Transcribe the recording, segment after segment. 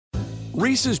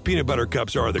Reese's peanut butter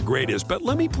cups are the greatest, but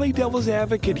let me play devil's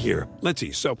advocate here. Let's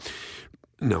see. So,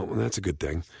 no, that's a good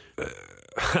thing.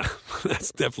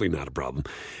 That's definitely not a problem.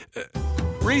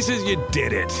 Reese's, you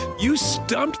did it. You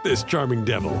stumped this charming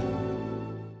devil.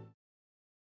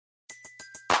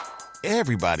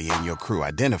 Everybody in your crew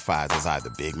identifies as either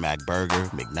Big Mac Burger,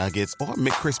 McNuggets, or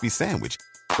McCrispy Sandwich.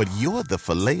 But you're the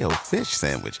Filet-O-Fish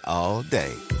Sandwich all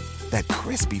day. That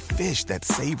crispy fish, that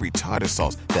savory tartar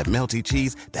sauce, that melty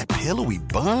cheese, that pillowy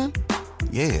bun.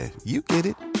 Yeah, you get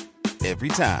it. Every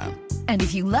time. And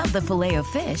if you love the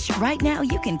Filet-O-Fish, right now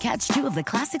you can catch two of the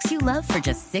classics you love for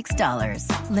just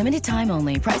 $6. Limited time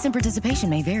only. Price and participation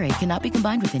may vary. Cannot be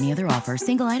combined with any other offer.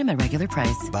 Single item at regular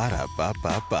price.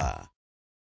 Ba-da-ba-ba-ba.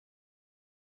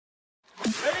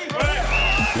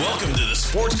 Welcome to the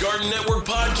Sports Garden Network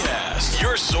podcast,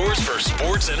 your source for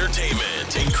sports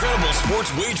entertainment, incredible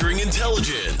sports wagering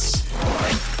intelligence.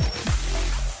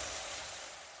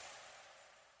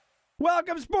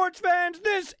 Welcome, sports fans.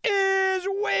 This is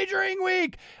Wagering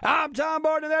Week. I'm Tom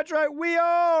Barton, and that's right, we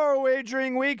are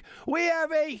Wagering Week. We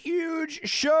have a huge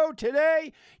show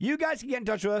today. You guys can get in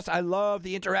touch with us. I love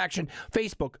the interaction.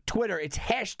 Facebook, Twitter, it's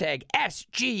hashtag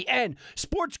SGN.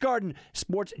 Sports Garden,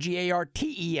 sports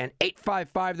Garten,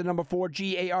 855, the number 4,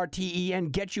 Garten.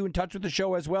 Get you in touch with the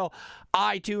show as well.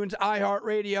 iTunes,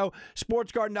 iHeartRadio,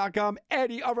 sportsgarden.com,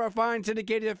 any of our fine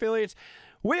syndicated affiliates.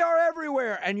 We are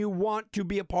everywhere, and you want to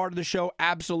be a part of the show,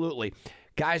 absolutely.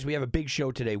 Guys, we have a big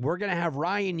show today. We're going to have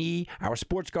Ryan Yee, our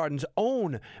Sports Garden's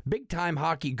own big-time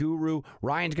hockey guru.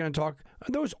 Ryan's going to talk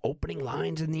those opening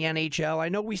lines in the NHL. I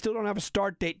know we still don't have a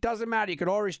start date. Doesn't matter. You could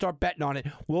already start betting on it.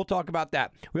 We'll talk about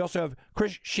that. We also have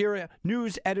Chris Shearer,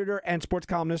 news editor and sports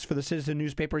columnist for the Citizen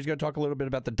newspaper. He's going to talk a little bit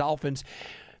about the Dolphins.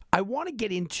 I want to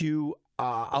get into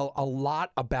a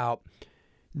lot about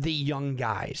the young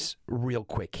guys real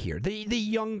quick here, the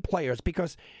young players,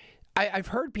 because I've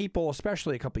heard people,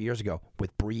 especially a couple of years ago,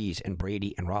 with Breeze and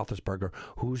Brady and Roethlisberger,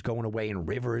 who's going away, and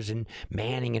Rivers and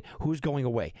Manning, and who's going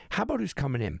away. How about who's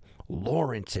coming in?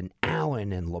 Lawrence and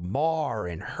Allen and Lamar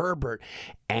and Herbert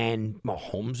and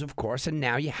Mahomes, of course, and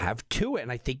now you have Tua, and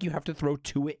I think you have to throw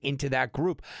Tua into that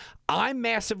group. I'm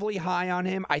massively high on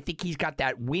him. I think he's got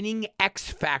that winning X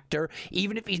factor,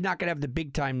 even if he's not going to have the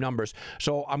big-time numbers.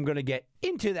 So I'm going to get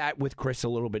into that with Chris a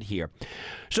little bit here.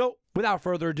 So without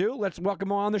further ado, let's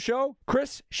welcome on the show,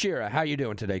 Chris Shearer. How you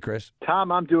doing today, Chris?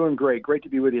 Tom, I'm doing great. Great to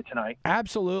be with you tonight.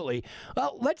 Absolutely.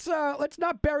 Well, let's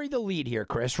not bury the lead here,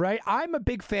 Chris, right? I'm a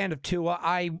big fan of Tua.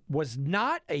 I was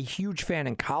not a huge fan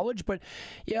in college, but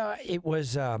yeah, it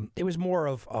was more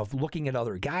of looking at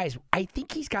other guys. I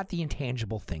think he's got the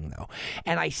intangible thing, though.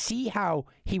 And I see how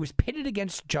he was pitted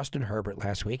against Justin Herbert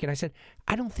last week, and I said,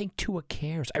 I don't think Tua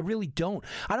cares. I really don't.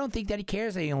 I don't think that he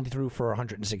cares that he only threw for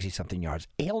 160-something yards.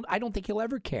 I don't think he'll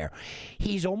ever care.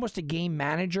 He's almost a game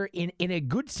manager in a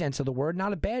good sense of the word,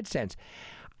 not a bad sense.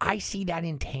 I see that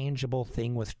intangible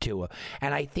thing with Tua,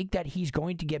 and I think that he's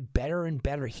going to get better and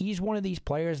better. He's one of these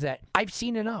players that I've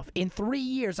seen enough. In 3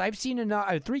 years, I've seen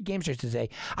enough, 3 games, I should say,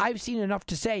 I've seen enough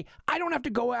to say I don't have to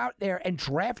go out there and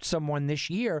draft someone this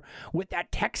year with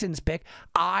that Texans pick.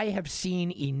 I have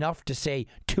seen enough to say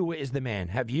Tua is the man.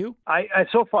 Have you? I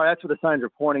so far, that's what the signs are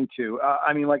pointing to.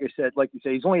 I mean, like I said, like you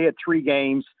say, he's only had 3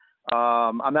 games.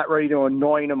 I'm not ready to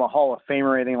anoint him a Hall of Fame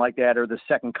or anything like that, or the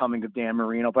second coming of Dan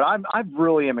Marino, but I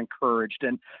really am encouraged.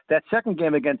 And that second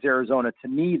game against Arizona, to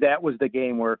me, that was the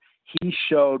game where he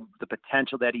showed the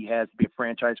potential that he has to be a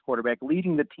franchise quarterback,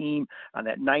 leading the team on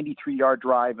that 93-yard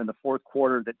drive in the fourth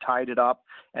quarter that tied it up,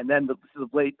 and then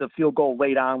the field goal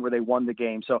late on where they won the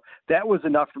game. So that was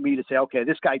enough for me to say, okay,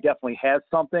 this guy definitely has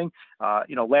something.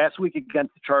 Last week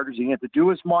against the Chargers, he didn't have to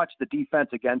do as much. The defense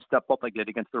again stepped up like they did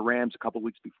against the Rams a couple of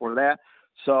weeks before that.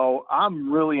 So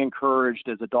I'm really encouraged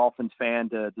as a Dolphins fan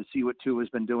to see what Tua has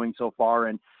been doing so far,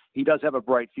 and he does have a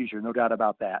bright future, no doubt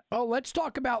about that. Oh, let's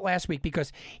talk about last week,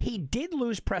 because he did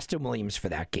lose Preston Williams for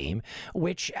that game,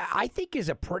 which I think is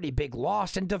a pretty big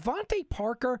loss. And Devontae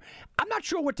Parker, I'm not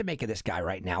sure what to make of this guy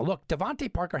right now. Look,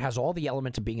 Devontae Parker has all the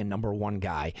elements of being a number one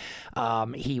guy.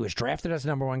 He was drafted as a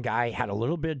number one guy, had a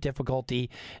little bit of difficulty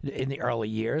in the early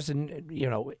years, and,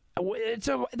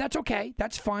 that's okay.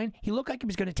 That's fine. He looked like he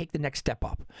was going to take the next step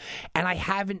up, and I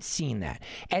haven't seen that.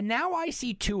 And now I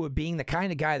see Tua being the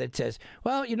kind of guy that says,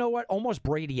 well, you know what, almost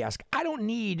Brady-esque. I don't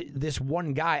need this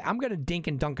one guy. I'm going to dink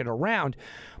and dunk it around.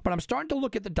 But I'm starting to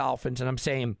look at the Dolphins, and I'm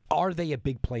saying, are they a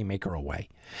big playmaker away?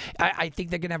 I think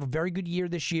they're going to have a very good year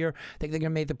this year. I think they're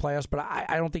going to make the playoffs, but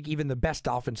I don't think even the best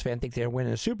Dolphins fan think they're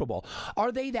winning a Super Bowl.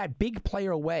 Are they that big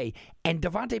player away? And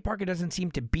Devontae Parker doesn't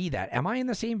seem to be that. Am I in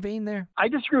the same vein there? I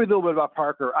disagree with little bit about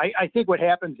Parker. I think what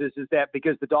happens is that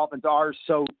because the Dolphins are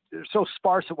so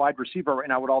sparse at wide receiver right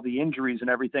now with all the injuries and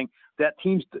everything, that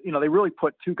teams, they really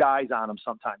put two guys on them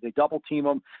sometimes. They double team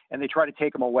them and they try to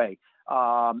take them away.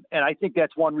 And I think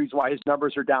that's one reason why his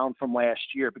numbers are down from last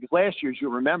year, because last year, as you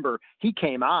remember, he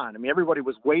came on. I mean, everybody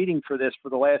was waiting for this for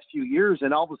the last few years.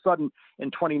 And all of a sudden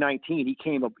in 2019,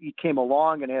 he came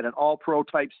along and had an all-pro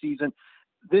type season.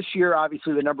 This year,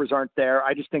 obviously, the numbers aren't there.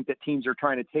 I just think that teams are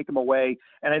trying to take him away.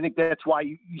 And I think that's why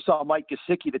you saw Mike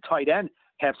Gesicki, the tight end,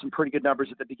 have some pretty good numbers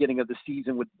at the beginning of the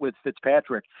season with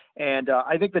Fitzpatrick. And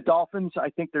I think the Dolphins,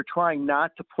 they're trying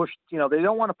not to push, they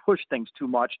don't want to push things too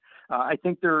much. I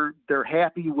think they're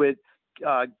happy with,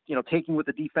 taking what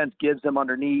the defense gives them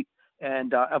underneath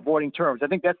and avoiding turnovers. I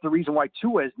think that's the reason why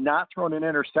Tua has not thrown an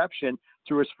interception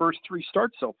through his first three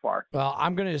starts so far. Well,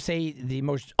 I'm going to say the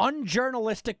most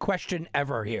unjournalistic question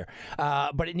ever here,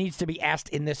 but it needs to be asked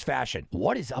in this fashion.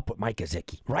 What is up with Mike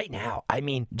Gesicki right now? I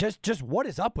mean, just what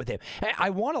is up with him? I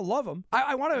want to love him.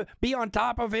 I want to be on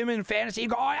top of him in fantasy.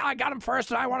 Go, I got him first,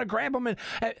 and I want to grab him. And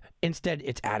instead,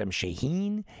 it's Adam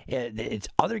Shaheen. It's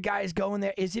other guys going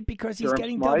there. Is it because he's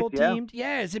getting double teamed?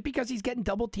 Yeah. Is it because he's getting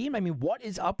double teamed? I mean, what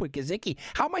is up with Gesicki?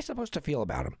 How am I supposed to feel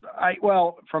about him?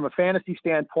 Well, from a fantasy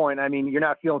standpoint, I mean, you're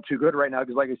not feeling too good right now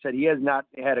because, like I said, he has not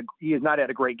had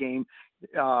a great game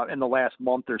in the last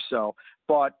month or so.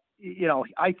 But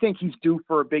I think he's due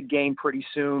for a big game pretty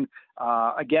soon.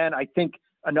 Again, I think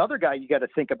another guy you got to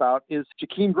think about is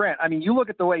Jakeem Grant. I mean, you look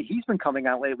at the way he's been coming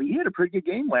out lately. He had a pretty good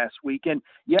game last week, and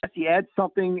yes, he adds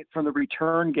something from the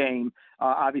return game.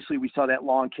 Obviously, we saw that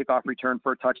long kickoff return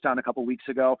for a touchdown a couple weeks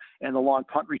ago, and the long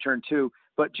punt return too.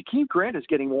 But Jakeem Grant is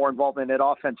getting more involved in that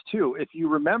offense too. If you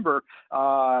remember,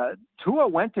 Tua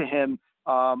went to him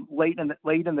late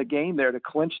in the game there to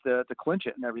clinch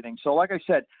it and everything. So like I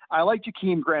said, I like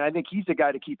Jakeem Grant. I think he's the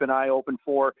guy to keep an eye open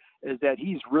for, is that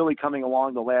he's really coming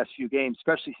along the last few games,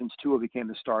 especially since Tua became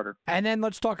the starter. And then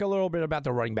let's talk a little bit about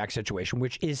the running back situation,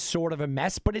 which is sort of a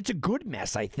mess, but it's a good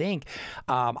mess, I think.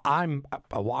 I'm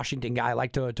a Washington guy. I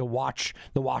like to watch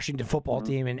the Washington football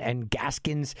team and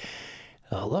Gaskins.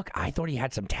 Look, I thought he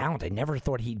had some talent. I never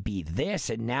thought he'd be this.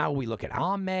 And now we look at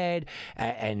Ahmed,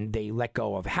 and they let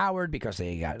go of Howard because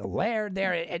they got Laird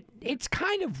there. It's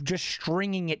kind of just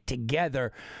stringing it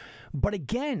together. But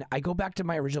again, I go back to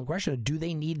my original question. Do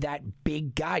they need that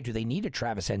big guy? Do they need a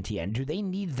Travis Etienne? Do they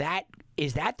need that?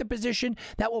 Is that the position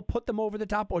that will put them over the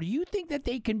top? Or do you think that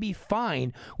they can be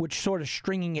fine with sort of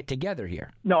stringing it together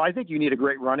here? No, I think you need a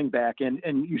great running back. And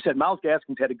you said Myles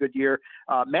Gaskins had a good year.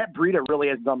 Matt Breida really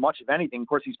hasn't done much of anything. Of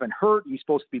course, he's been hurt. He's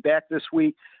supposed to be back this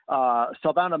week.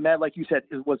 Salvon Ahmed, like you said,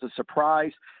 was a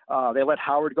surprise. They let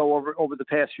Howard go over the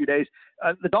past few days.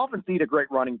 The Dolphins need a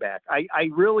great running back. I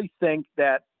really think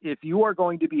that if you are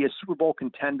going to be a Super Bowl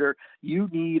contender, you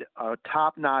need a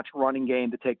top-notch running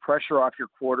game to take pressure off your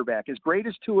quarterback. As great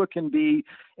as Tua can be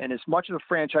and as much of a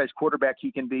franchise quarterback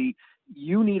he can be,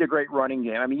 you need a great running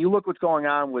game. I mean, you look what's going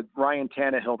on with Ryan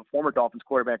Tannehill, the former Dolphins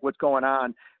quarterback, what's going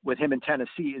on with him in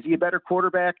Tennessee. Is he a better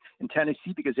quarterback in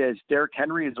Tennessee because he has Derrick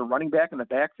Henry as a running back in the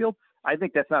backfield? I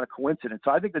think that's not a coincidence. So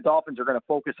I think the Dolphins are going to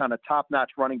focus on a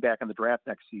top-notch running back in the draft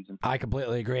next season. I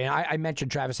completely agree. And I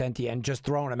mentioned Travis Etienne, just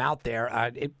throwing him out there.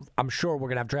 I'm sure we're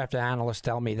going to have draft analysts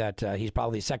tell me that he's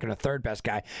probably the second or third best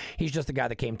guy. He's just the guy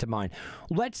that came to mind.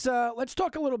 Let's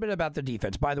talk a little bit about the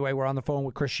defense. By the way, we're on the phone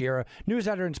with Chris Shearer, news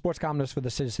editor and sports columnist for the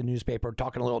Citizen newspaper,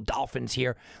 talking a little Dolphins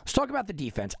here. Let's talk about the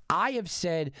defense. I have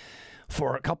said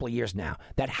for a couple of years now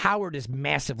that Howard is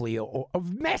massively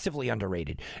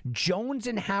underrated. Jones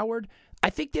and Howard, I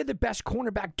think they're the best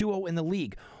cornerback duo in the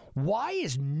league. Why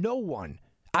is no one,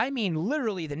 I mean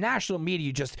literally the national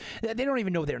media, they don't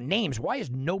even know their names. Why is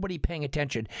nobody paying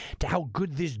attention to how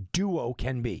good this duo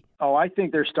can be? Oh, I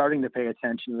think they're starting to pay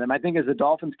attention to them. I think as the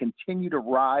Dolphins continue to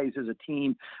rise as a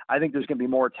team, I think there's going to be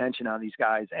more attention on these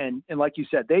guys. And like you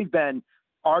said, they've been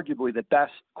arguably the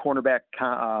best cornerback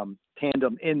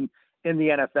tandem in the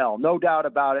NFL. No doubt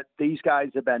about it. These guys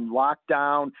have been locked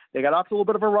down. They got off to a little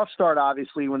bit of a rough start,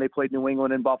 obviously, when they played New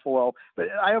England and Buffalo. But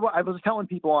I was telling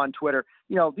people on Twitter,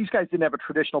 these guys didn't have a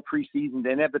traditional preseason. They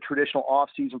didn't have the traditional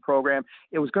off-season program.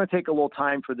 It was going to take a little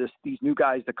time for these new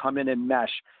guys to come in and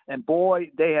mesh. And, boy,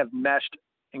 they have meshed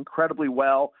incredibly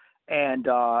well. And,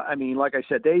 like I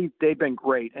said, they've been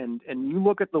great. And you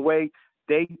look at the way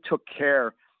they took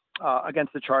care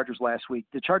against the Chargers last week.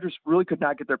 The Chargers really could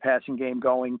not get their passing game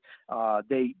going.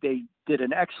 They did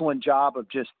an excellent job of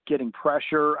just getting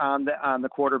pressure on the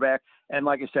quarterback. And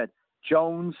like I said,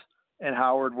 Jones and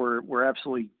Howard were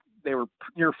absolutely they were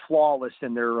near flawless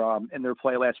in their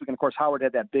play last week. And of course, Howard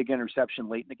had that big interception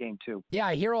late in the game too. Yeah,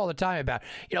 I hear all the time about,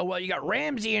 well, you got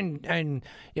Ramsey and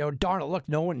Darnold. Look,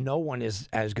 no one is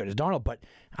as good as Darnold, but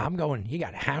I'm going, you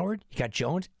got Howard, you got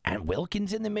Jones, and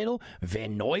Wilkins in the middle.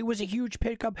 Van Noy was a huge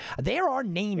pickup. There are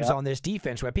names on this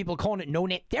defense where people are calling it no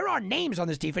name. There are names on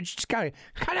this defense. You just kind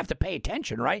of have to pay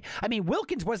attention, right? I mean,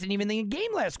 Wilkins wasn't even in the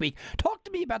game last week. Talk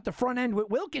to me about the front end with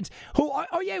Wilkins, who,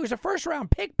 he was a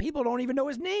first-round pick. People don't even know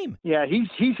his name. Yeah,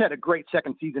 he's had a great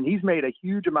second season. He's made a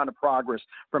huge amount of progress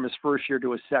from his first year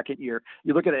to his second year.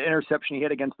 You look at the interception he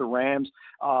had against the Rams.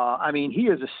 I mean, he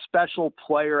is a special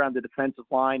player on the defensive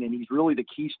line, and he's really the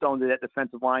keystone to that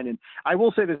defensive line. And I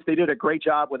will say this, they did a great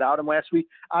job without him last week.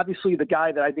 Obviously, the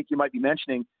guy that I think you might be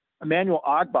mentioning, Emmanuel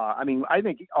Ogbah, I mean, I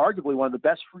think arguably one of the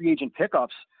best free agent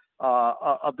pickups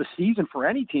of the season for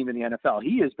any team in the NFL.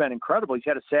 He has been incredible. He's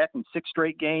had a sack in 6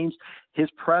 straight games. His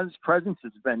presence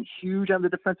has been huge on the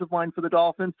defensive line for the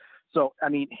Dolphins. So, I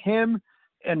mean, him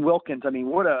and Wilkins, I mean,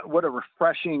 what a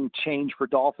refreshing change for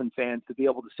Dolphin fans to be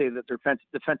able to say that their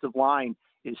defensive line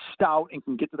is stout and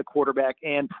can get to the quarterback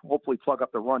and hopefully plug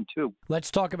up the run too.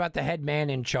 Let's talk about the head man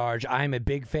in charge. I'm a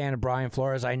big fan of Brian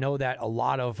Flores. I know that a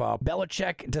lot of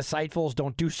Belichick disciples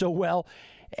don't do so well.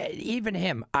 Even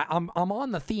him, I'm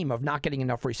on the theme of not getting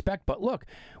enough respect. But look,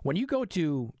 when you go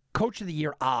to Coach of the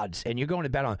Year odds, and you're going to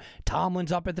bet on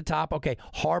Tomlin's up at the top. Okay,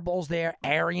 Harbaugh's there,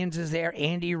 Arians is there,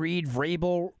 Andy Reid,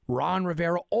 Vrabel, Ron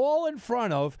Rivera, all in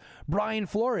front of Brian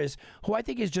Flores, who I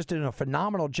think is just doing a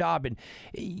phenomenal job. And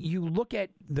you look at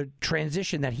the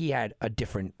transition that he had, a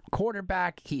different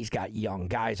quarterback. He's got young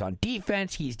guys on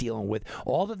defense. He's dealing with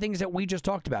all the things that we just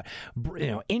talked about,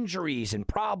 injuries and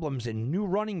problems and new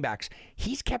running backs.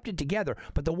 He's kept it together.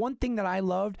 But the one thing that I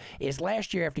loved is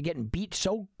last year, after getting beat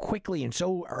so quickly and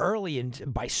so early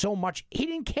and by so much, he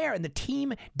didn't care, and the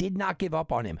team did not give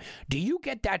up on him. Do you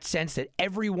get that sense that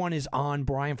everyone is on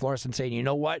Brian Flores and saying, you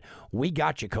know what, we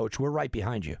got you, Coach, we're right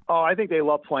behind you? Oh, I think they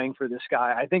love playing for this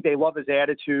guy. I think they love his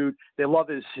attitude. They love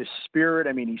his spirit.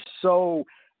 I mean, he's so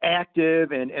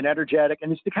active and energetic,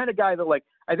 and it's the kind of guy that, like,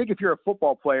 I think if you're a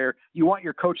football player, you want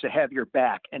your coach to have your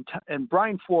back, and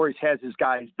Brian Flores has his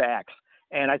guys' backs.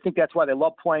 And I think that's why they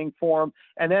love playing for him.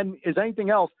 And then, as anything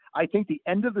else, I think the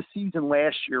end of the season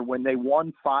last year when they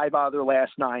won 5 out of their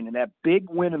last 9 and that big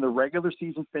win in the regular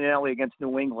season finale against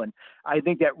New England, I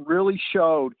think that really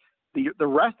showed the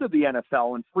rest of the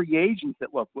NFL and free agents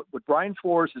that, look, what Brian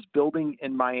Flores is building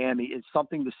in Miami is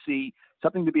something to see,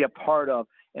 something to be a part of.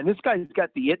 And this guy's got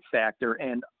the it factor.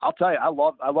 And I'll tell you, I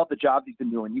love the job he's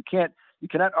been doing. You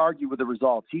cannot argue with the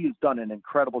results. He has done an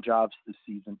incredible job this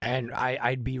season. And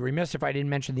I'd be remiss if I didn't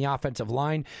mention the offensive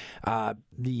line.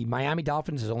 The Miami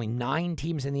Dolphins, there's only 9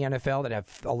 teams in the NFL that have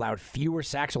allowed fewer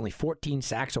sacks, only 14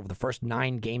 sacks over the first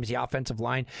 9 games. The offensive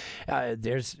line,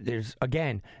 there's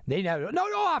again, they never, no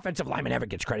offensive lineman ever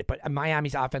gets credit, but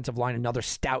Miami's offensive line, another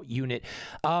stout unit.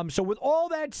 So with all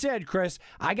that said, Chris,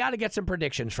 I got to get some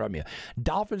predictions from you.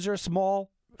 Dolphins are a small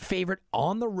favorite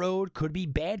on the road, could be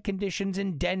bad conditions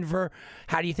in Denver.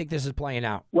 How do you think this is playing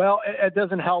out? Well, it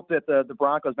doesn't help that the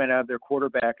Broncos might have their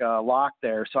quarterback locked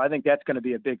there, so I think that's going to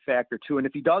be a big factor too. And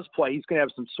if he does play, he's going to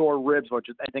have some sore ribs, which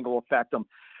I think will affect him.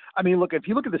 I mean, look, if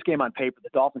you look at this game on paper, the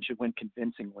Dolphins should win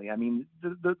convincingly. I mean,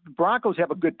 the Broncos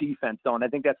have a good defense, though, and I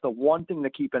think that's the one thing to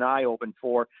keep an eye open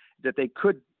for, that they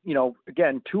could,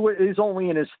 again, Tua is only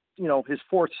in his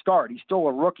 4th start. He's still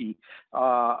a rookie.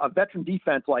 A veteran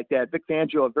defense like that, Vic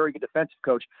Fangio, a very good defensive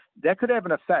coach, that could have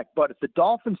an effect. But if the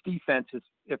Dolphins defense,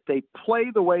 if they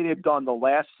play the way they've done the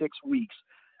last 6 weeks,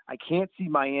 I can't see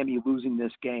Miami losing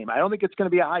this game. I don't think it's going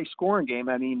to be a high-scoring game.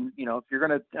 I mean, if you're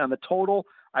going to, on the total,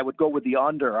 I would go with the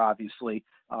under, obviously.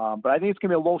 But I think it's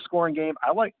going to be a low-scoring game.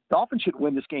 Dolphins should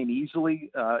win this game easily,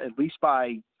 at least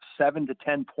by 7 to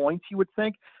 10 points, you would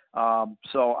think.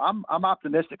 So I'm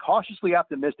optimistic, cautiously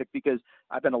optimistic, because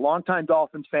I've been a longtime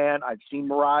Dolphins fan. I've seen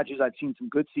mirages. I've seen some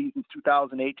good seasons,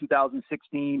 2008,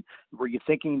 2016, where you're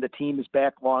thinking the team is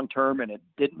back long-term, and it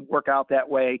didn't work out that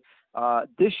way.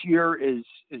 This year is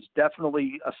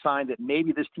definitely a sign that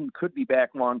maybe this team could be back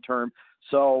long-term.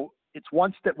 So it's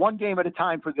one game at a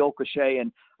time for the old cliche,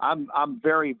 and I'm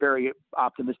very, very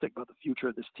optimistic about the future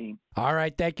of this team. All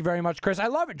right, thank you very much, Chris. I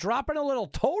love it, dropping a little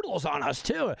totals on us,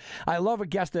 too. I love a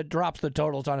guest that drops the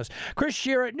totals on us. Chris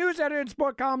Shearer, news editor and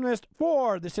sport columnist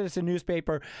for the Citizen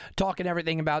newspaper, talking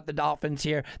everything about the Dolphins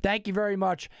here. Thank you very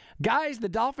much. Guys, the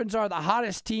Dolphins are the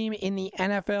hottest team in the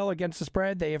NFL against the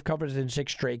spread. They have covered it in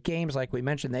 6 straight games. Like we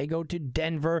mentioned, they go to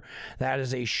Denver. That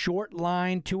is a short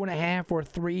line, 2.5 or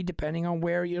 3, depending on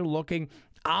where you're looking.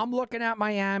 I'm looking at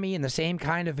Miami in the same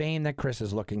kind of vein that Chris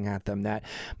is looking at them, that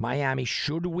Miami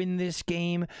should win this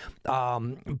game,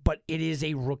 but it is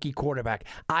a rookie quarterback.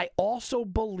 I also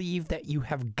believe that you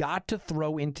have got to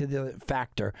throw into the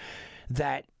factor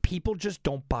that people just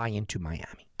don't buy into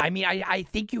Miami. I mean, I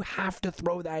think you have to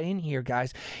throw that in here,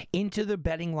 guys, into the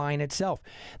betting line itself,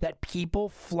 that people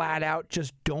flat out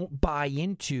just don't buy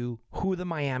into who the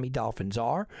Miami Dolphins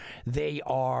are. They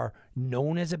are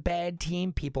known as a bad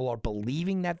team. People are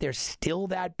believing that they're still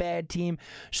that bad team.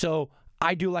 So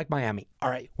I do like Miami. All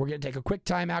right, we're going to take a quick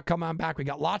timeout. Come on back. We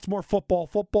got lots more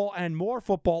football, and more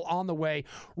football on the way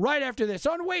right after this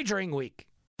on Wagering Week.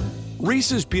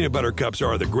 Reese's Peanut Butter Cups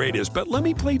are the greatest, but let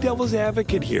me play devil's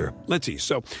advocate here. Let's see.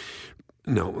 So,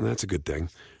 no, that's a good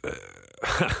thing.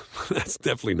 That's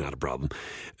definitely not a problem.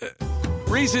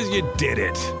 Reese's, you did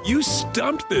it. You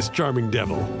stumped this charming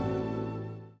devil.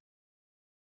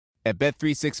 At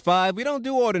Bet365, we don't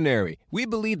do ordinary. We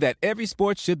believe that every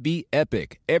sport should be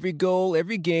epic. Every goal,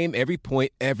 every game, every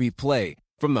point, every play.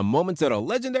 From the moments that are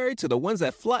legendary to the ones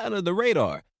that fly under the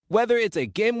radar. Whether it's a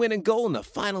game-winning goal in the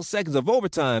final seconds of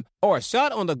overtime or a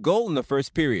shot on the goal in the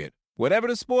first period. Whatever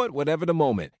the sport, whatever the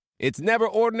moment. It's never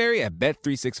ordinary at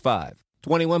Bet365.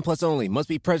 21 plus only. Must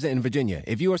be present in Virginia.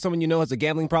 If you or someone you know has a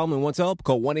gambling problem and wants help,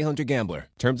 call 1-800-GAMBLER.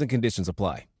 Terms and conditions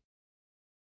apply.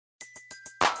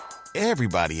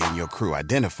 Everybody in your crew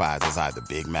identifies as either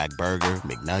Big Mac Burger,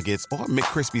 McNuggets, or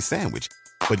McCrispy Sandwich.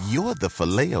 But you're the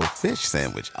Filet-O-Fish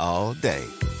Sandwich all day.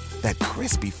 That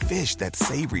crispy fish, that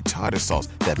savory tartar sauce,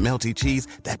 that melty cheese,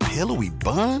 that pillowy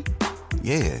bun.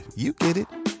 Yeah, you get it.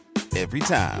 Every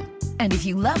time. And if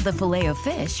you love the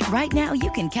Filet-O-Fish, right now you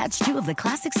can catch two of the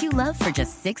classics you love for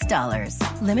just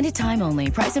 $6. Limited time only.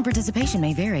 Price and participation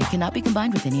may vary. Cannot be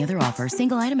combined with any other offer.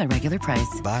 Single item at regular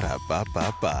price.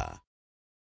 Ba-da-ba-ba-ba.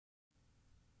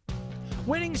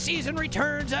 Winning season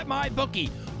returns at MyBookie.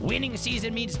 Winning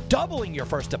season means doubling your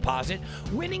first deposit.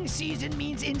 Winning season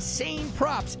means insane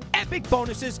props, epic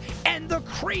bonuses, and the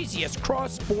craziest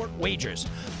cross-sport wagers.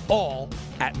 All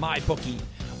at MyBookie.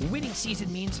 Winning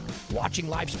season means watching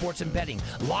live sports and betting.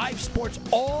 Live sports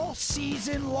all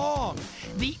season long.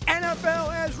 The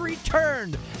NFL has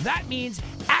returned. That means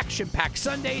action-packed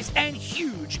Sundays and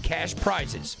huge cash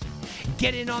prizes.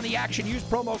 Get in on the action. Use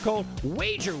promo code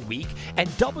WAGERWEEK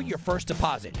and double your first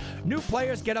deposit. New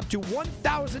players get up to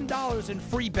 $1,000 in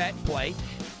free bet play,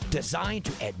 designed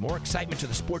to add more excitement to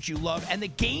the sports you love and the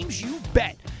games you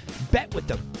bet. Bet with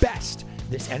the best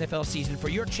this NFL season for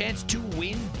your chance to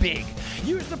win big.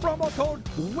 Use the promo code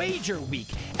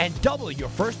WAGERWEEK and double your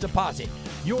first deposit.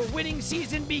 Your winning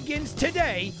season begins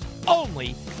today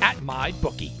only at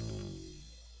MyBookie.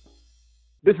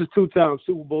 This is two-time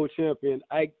Super Bowl champion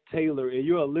Ike Taylor, and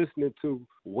you are listening to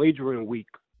Wagering Week.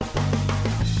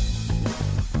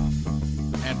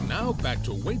 And now back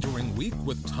to Wagering Week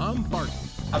with Tom Barton.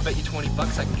 I'll bet you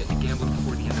 $20 I can get you gambling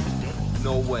before the end of the day.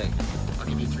 No way. I'll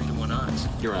give you 3-1 odds.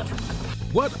 You're on.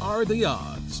 What are the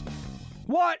odds?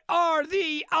 What are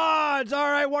the odds?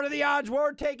 All right, what are the odds?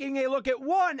 We're taking a look at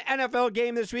one NFL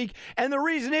game this week, and the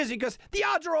reason is because the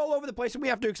odds are all over the place, and we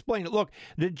have to explain it. Look,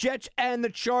 the Jets and the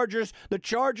Chargers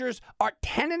are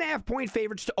 10.5-point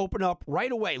favorites to open up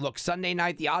right away. Look, Sunday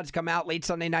night, the odds come out late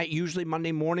Sunday night, usually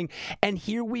Monday morning, and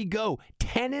here we go.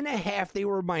 10.5, they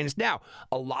were minus. Now,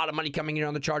 a lot of money coming in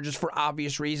on the Chargers for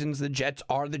obvious reasons. The Jets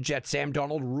are the Jets. Sam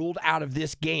Darnold ruled out of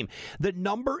this game. The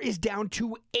number is down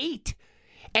to 8.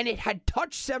 And it had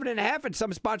touched 7.5 in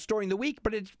some spots during the week,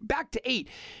 but it's back to 8.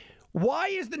 Why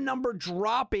is the number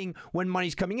dropping when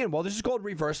money's coming in? Well, this is called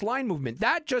reverse line movement.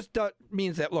 That just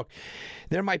means that, look,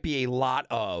 there might be a lot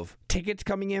of tickets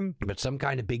coming in, but some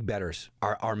kind of big bettors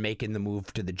are making the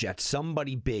move to the Jets.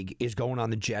 Somebody big is going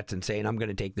on the Jets and saying, I'm going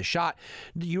to take the shot.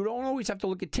 You don't always have to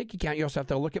look at ticket count. You also have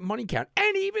to look at money count.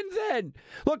 And even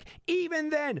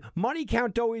then, money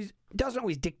count doesn't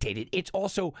always dictate it. It's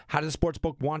also how does the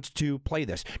sportsbook wants to play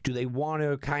this? Do they want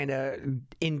to kind of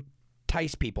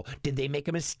entice people? Did they make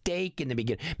a mistake in the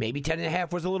beginning? Maybe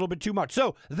 10.5 was a little bit too much.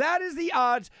 So that is the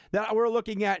odds that we're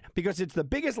looking at because it's the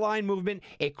biggest line movement.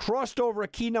 It crossed over a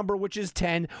key number, which is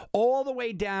 10, all the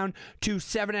way down to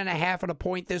 7.5 and a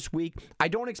point this week. I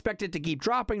don't expect it to keep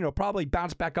dropping. It'll probably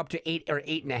bounce back up to 8 or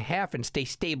 8.5 and stay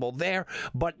stable there.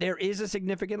 But there is a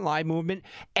significant line movement.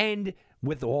 And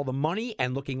with all the money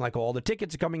and looking like all the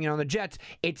tickets are coming in on the Jets,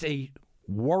 it's a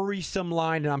worrisome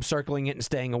line, and I'm circling it and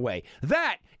staying away.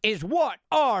 That is what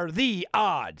are the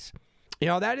odds. You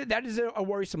know, that is a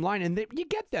worrisome line, and you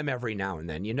get them every now and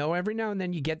then. You know, every now and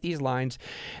then you get these lines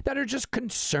that are just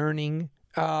concerning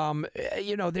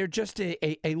They're just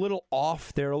a little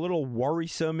off. They're a little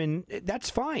worrisome, and that's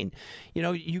fine.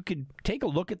 You could take a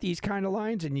look at these kind of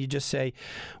lines, and you just say,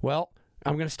 well,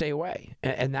 I'm going to stay away.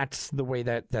 And that's the way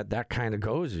that kind of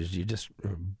goes, is you just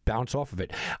bounce off of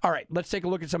it. All right, let's take a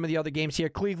look at some of the other games here.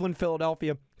 Cleveland,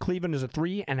 Philadelphia. Cleveland is a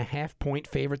 3.5-point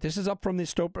favorite. This is up from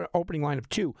this opening line of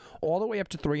 2 all the way up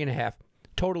to 3.5.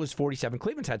 Total is 47.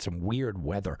 Cleveland's had some weird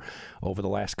weather over the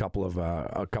last couple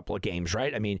of games,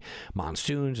 right? I mean,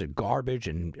 monsoons and garbage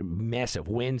and massive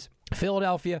winds.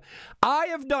 Philadelphia, I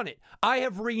have done it. I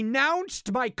have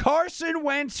renounced my Carson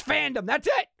Wentz fandom. That's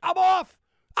it. I'm off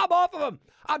of him.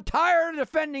 I'm tired of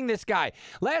defending this guy.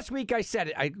 Last week I said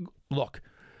it.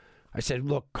 I said,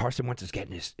 look, Carson Wentz is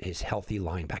getting his healthy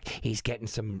line back. He's getting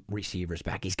some receivers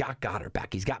back. He's got Goddard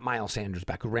back. He's got Miles Sanders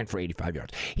back, who ran for 85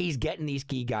 yards. He's getting these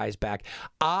key guys back.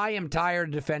 I am tired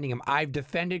of defending him. I've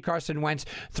defended Carson Wentz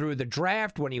through the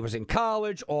draft, when he was in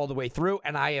college, all the way through,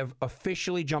 and I have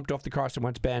officially jumped off the Carson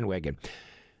Wentz bandwagon.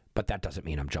 But that doesn't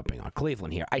mean I'm jumping on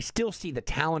Cleveland here. I still see the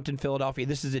talent in Philadelphia.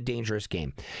 This is a dangerous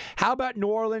game. How about New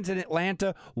Orleans and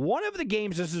Atlanta? One of the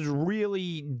games, this is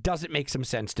really doesn't make some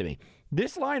sense to me.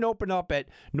 This line opened up at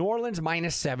New Orleans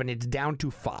 -7. It's down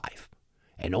to 5.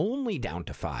 And only down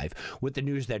to 5 with the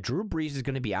news that Drew Brees is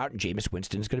going to be out and Jameis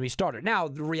Winston is going to be starter. Now,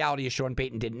 the reality is Sean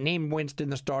Payton didn't name Winston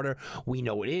the starter. We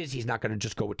know it is. He's not going to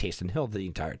just go with Taysom Hill the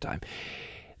entire time.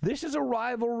 This is a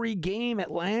rivalry game.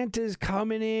 Atlanta's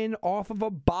coming in off of a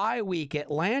bye week.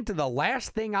 Atlanta, the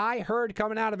last thing I heard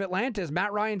coming out of Atlanta is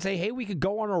Matt Ryan say, hey, we could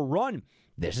go on a run.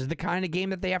 This is the kind of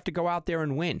game that they have to go out there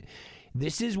and win.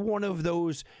 This is one of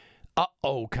those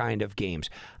kind of games.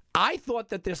 I thought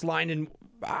that this line, and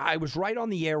I was right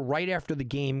on the air right after the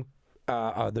game,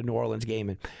 the New Orleans game,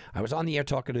 and I was on the air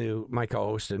talking to my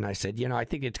co-host, and I said, I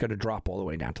think it's going to drop all the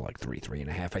way down to like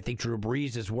 3.5. I think Drew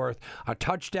Brees is worth a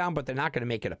touchdown, but they're not going to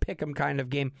make it a pick-em kind of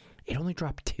game. It only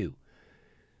dropped 2.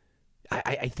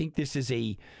 I think this is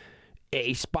a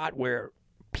spot where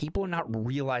people are not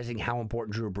realizing how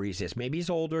important Drew Brees is. Maybe he's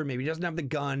older, maybe he doesn't have the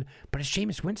gun, but it's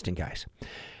Jameis Winston, guys.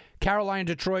 Carolina,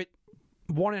 Detroit.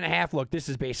 1.5. Look, this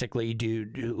is basically,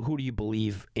 dude, who do you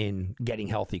believe in getting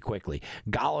healthy quickly?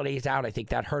 Galladay's out. I think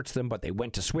that hurts them, but they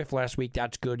went to Swift last week.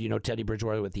 That's good. Teddy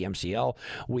Bridgewater with the MCL.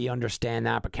 We understand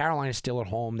that, but Carolina's still at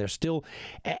home. They're still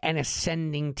an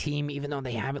ascending team, even though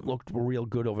they haven't looked real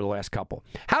good over the last couple.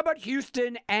 How about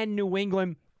Houston and New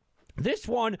England? This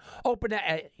one opened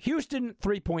at Houston,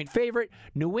 3-point favorite.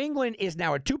 New England is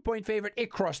now a 2-point favorite. It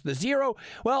crossed the 0.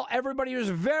 Well, everybody was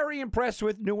very impressed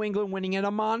with New England winning in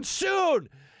a monsoon.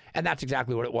 And that's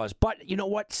exactly what it was. But you know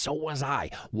what? So was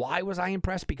I. Why was I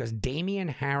impressed? Because Damian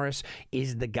Harris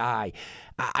is the guy.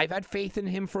 I've had faith in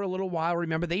him for a little while.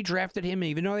 Remember, they drafted him,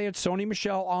 even though they had Sony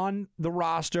Michel on the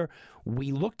roster.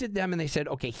 We looked at them and they said,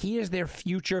 okay, he is their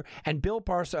future. And Bill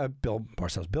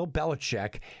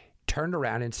Belichick turned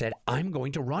around and said, I'm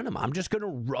going to run him. I'm just going to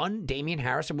run Damian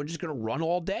Harris, and we're just going to run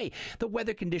all day. The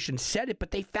weather conditions said it,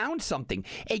 but they found something.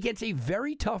 Against a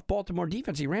very tough Baltimore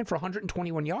defense, he ran for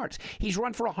 121 yards. He's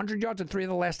run for 100 yards in 3 of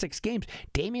the last 6 games.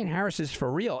 Damian Harris is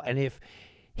for real, and if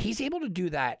he's able to do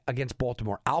that against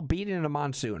Baltimore, albeit in a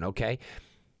monsoon, okay,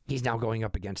 he's now going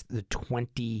up against the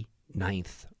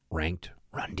 29th ranked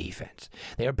run defense.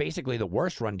 They are basically the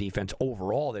worst run defense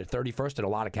overall. They're 31st in a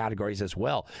lot of categories as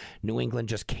well. New England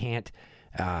just can't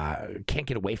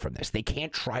get away from this. They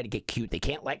can't try to get cute. They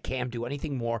can't let Cam do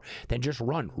anything more than just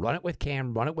run. Run it with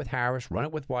Cam, run it with Harris, run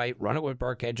it with White, run it with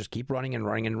Burkhead. Just keep running and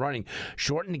running and running.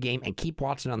 Shorten the game and keep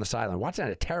Watson on the sideline. Watson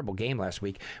had a terrible game last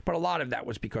week, but a lot of that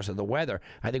was because of the weather.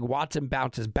 I think Watson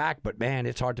bounces back, but man,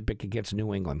 it's hard to pick against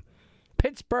New England.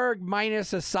 Pittsburgh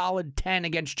minus a solid 10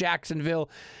 against Jacksonville.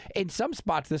 In some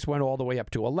spots, this went all the way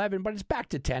up to 11, but it's back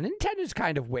to 10, and 10 is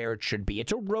kind of where it should be.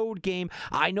 It's a road game.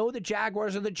 I know the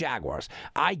Jaguars are the Jaguars.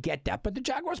 I get that, but the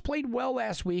Jaguars played well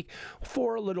last week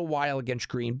for a little while against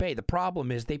Green Bay. The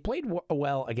problem is they played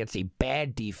well against a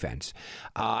bad defense,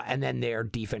 and then their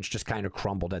defense just kind of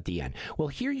crumbled at the end. Well,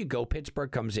 here you go.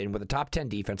 Pittsburgh comes in with a top 10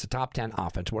 defense, a top 10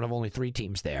 offense, one of only 3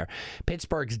 teams there.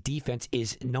 Pittsburgh's defense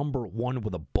is number 1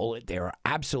 with a bullet. They're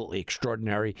absolutely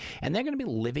extraordinary, and they're going to be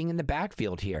living in the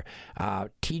backfield here.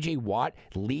 TJ Watt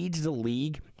leads the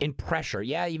league in pressure,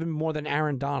 even more than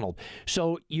Aaron Donald.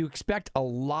 So you expect a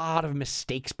lot of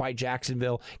mistakes by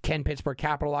Jacksonville. Can Pittsburgh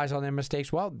capitalize on their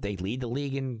mistakes? Well, they lead the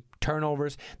league in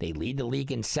turnovers. They lead the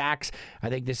league in sacks. I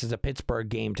think this is a Pittsburgh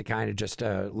game to kind of just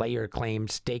lay your claim,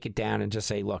 stake it down, and just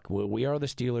say, look, we are the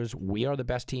Steelers. We are the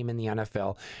best team in the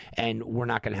NFL, and we're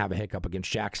not going to have a hiccup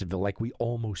against Jacksonville like we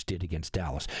almost did against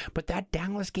Dallas. But that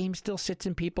Dallas game still sits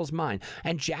in people's mind.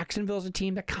 And Jacksonville's a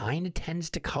team that kind of tends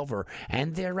to cover,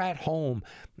 and they're at home.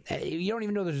 You don't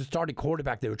even know there's a starting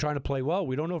quarterback. They were trying to play well.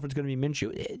 We don't know if it's going to be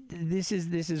Minshew. This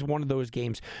is one of those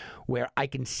games where I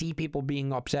can see people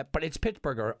being upset, but it's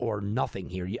Pittsburgh or nothing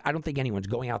here. I don't think anyone's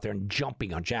going out there and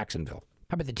jumping on Jacksonville.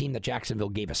 How about the team that Jacksonville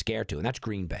gave a scare to, and that's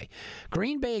Green Bay.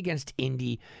 Green Bay against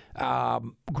Indy.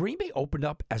 Green Bay opened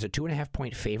up as a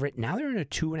 2.5-point favorite. Now they're in a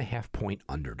 2.5-point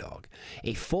underdog.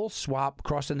 A full swap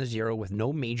crossing the zero with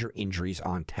no major injuries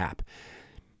on tap.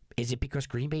 Is it because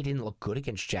Green Bay didn't look good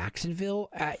against Jacksonville?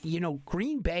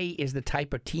 Green Bay is the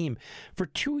type of team for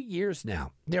 2 years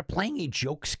now. They're playing a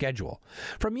joke schedule.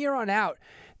 From here on out,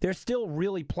 they're still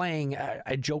really playing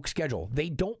a joke schedule. They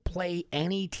don't play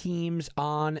any teams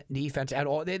on defense at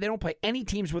all. They don't play any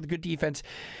teams with good defense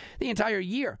the entire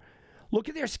year. Look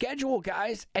at their schedule,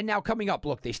 guys. And now coming up,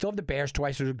 look, they still have the Bears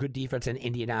twice, which is a good defense, in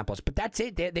Indianapolis. But that's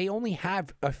it. They only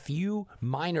have a few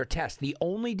minor tests. The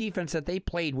only defense that they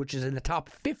played, which is in the top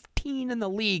 15 in the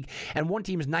league, and one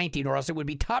team is 19, or else it would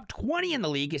be top 20 in the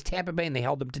league, is Tampa Bay, and they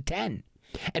held them to 10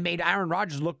 and made Aaron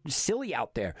Rodgers look silly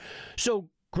out there. So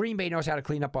Green Bay knows how to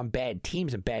clean up on bad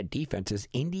teams and bad defenses.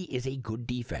 Indy is a good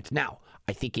defense. Now,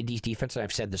 I think Indy's defense, and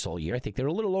I've said this all year, I think they're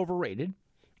a little overrated.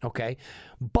 Okay,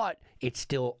 but it's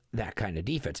still that kind of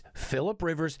defense. Phillip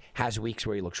Rivers has weeks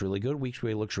where he looks really good, weeks where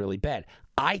he looks really bad.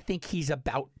 I think he's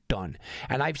about done,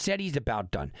 and I've said he's about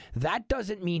done. That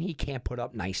doesn't mean he can't put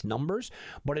up nice numbers,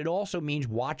 but it also means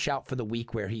watch out for the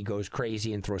week where he goes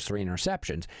crazy and throws 3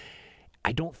 interceptions.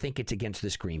 I don't think it's against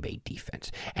this Green Bay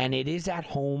defense. And it is at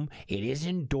home. It is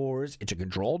indoors. It's a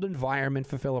controlled environment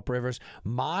for Phillip Rivers.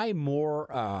 My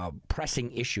more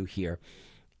pressing issue here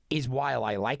is while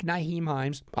I like Nyheim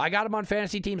Hines, I got him on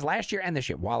fantasy teams last year and this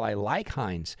year. While I like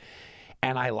Hines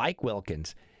and I like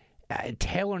Wilkins,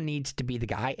 Taylor needs to be the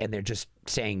guy, and they're just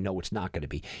saying, no, it's not going to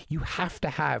be. You have to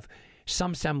have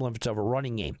some semblance of a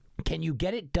running game. Can you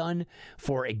get it done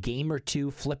for a game or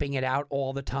two, flipping it out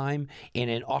all the time in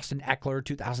an Austin Eckler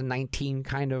 2019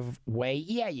 kind of way?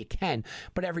 Yeah, you can.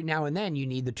 But every now and then you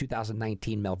need the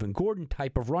 2019 Melvin Gordon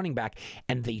type of running back,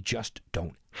 and they just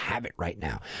don't have it right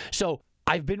now. So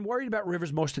I've been worried about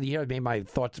Rivers most of the year. I've made my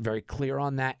thoughts very clear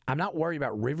on that. I'm not worried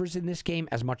about Rivers in this game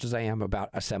as much as I am about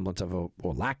a semblance of or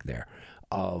lack there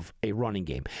of a running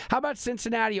game. How about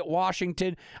Cincinnati at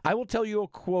Washington? I will tell you a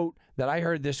quote that I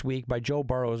heard this week by Joe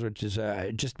Burrows, which is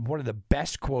just one of the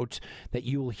best quotes that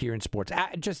you will hear in sports.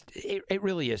 It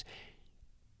really is.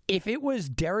 If it was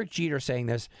Derek Jeter saying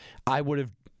this, I would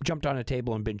have jumped on a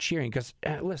table and been cheering because,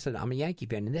 listen, I'm a Yankee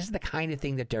fan, and this is the kind of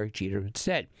thing that Derek Jeter had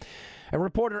said. A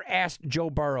reporter asked Joe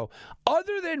Burrow,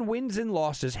 other than wins and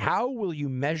losses, how will you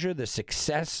measure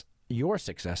your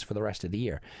success for the rest of the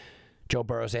year? Joe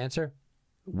Burrow's answer,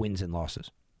 wins and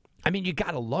losses. I mean, you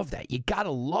got to love that. You got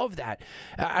to love that.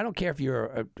 I don't care if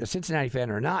you're a Cincinnati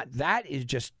fan or not. That is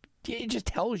just, it just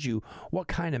tells you what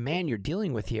kind of man you're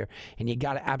dealing with here, and you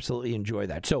got to absolutely enjoy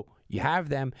that. So you have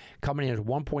them coming in as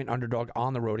 1-point underdog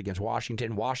on the road against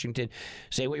Washington. Washington,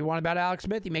 say what you want about Alex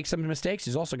Smith. He makes some mistakes.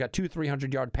 He's also got 2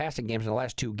 300-yard passing games in the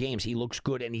last 2 games. He looks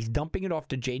good, and he's dumping it off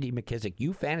to J.D. McKissick.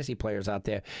 You fantasy players out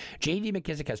there, J.D.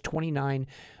 McKissick has 29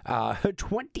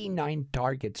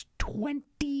 targets,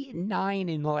 29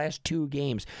 in the last 2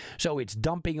 games. So it's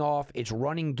dumping off, it's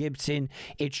running Gibson,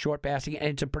 it's short passing, and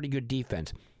it's a pretty good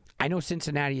defense. I know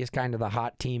Cincinnati is kind of the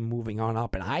hot team moving on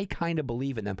up, and I kind of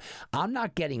believe in them. I'm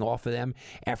not getting off of them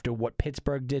after what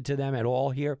Pittsburgh did to them at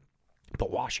all here. But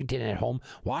Washington at home,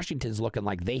 Washington's looking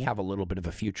like they have a little bit of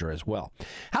a future as well.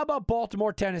 How about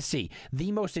Baltimore, Tennessee?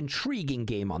 The most intriguing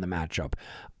game on the matchup.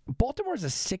 Baltimore's a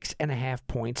 6.5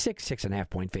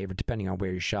 point favorite, depending on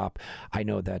where you shop. I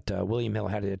know that William Hill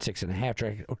had it at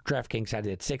 6.5, DraftKings had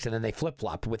it at 6, and then they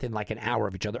flip-flopped within like an hour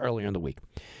of each other earlier in the week.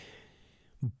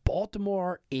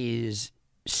 Baltimore is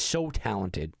so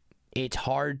talented, it's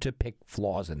hard to pick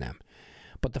flaws in them.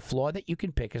 But the flaw that you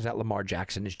can pick is that Lamar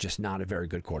Jackson is just not a very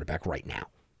good quarterback right now.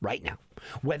 Right now.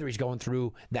 Whether he's going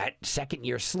through that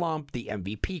second-year slump, the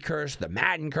MVP curse, the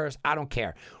Madden curse, I don't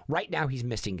care. Right now he's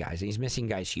missing guys, and he's missing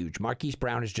guys huge. Marquise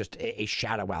Brown is just a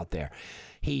shadow out there.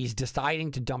 He's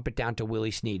deciding to dump it down to Willie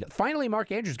Snead. Finally,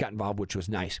 Mark Andrews got involved, which was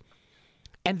nice.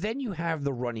 And then you have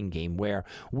the running game where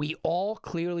we all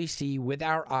clearly see with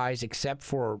our eyes, except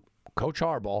for Coach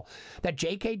Harbaugh, that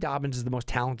J.K. Dobbins is the most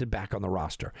talented back on the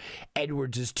roster.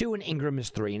 Edwards is 2 and Ingram is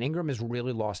 3, and Ingram has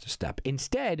really lost a step.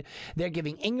 Instead, they're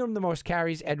giving Ingram the most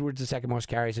carries, Edwards the second most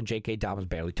carries, and J.K. Dobbins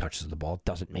barely touches the ball. It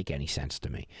doesn't make any sense to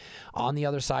me. On the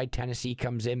other side, Tennessee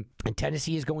comes in, and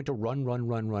Tennessee is going to run.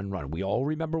 We all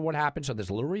remember what happened, so there's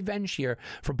a little revenge here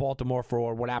for Baltimore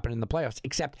for what happened in the playoffs,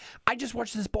 except I just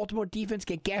watched this Baltimore defense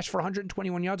get gashed for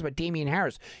 121 yards by Damian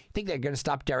Harris. You think they're going to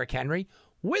stop Derrick Henry?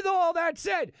 With all that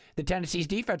said, the Tennessee's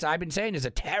defense, I've been saying, is a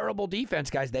terrible defense,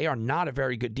 guys. They are not a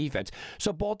very good defense.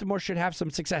 So Baltimore should have some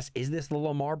success. Is this the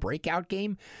Lamar breakout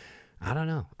game? I don't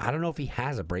know. I don't know if he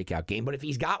has a breakout game, but if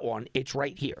he's got one, it's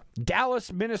right here.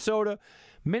 Dallas, Minnesota.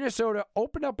 Minnesota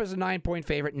opened up as a 9-point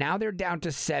favorite. Now they're down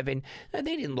to 7. They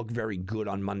didn't look very good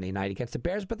on Monday night against the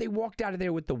Bears, but they walked out of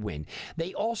there with the win.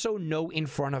 They also know in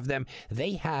front of them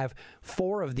they have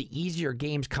 4 of the easier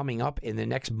games coming up in the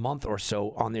next month or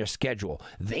so on their schedule.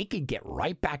 They could get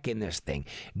right back in this thing.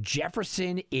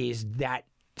 Jefferson is that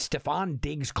Stephon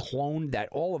Diggs clone that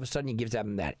all of a sudden he gives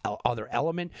them that other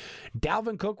element.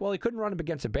 Dalvin Cook, well, he couldn't run up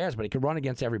against the Bears, but he could run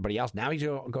against everybody else. Now he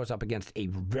goes up against a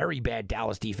very bad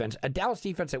Dallas defense, a Dallas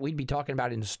defense that we'd be talking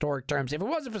about in historic terms. If it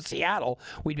wasn't for Seattle,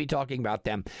 we'd be talking about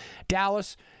them.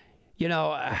 Dallas, you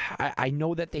know, I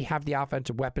know that they have the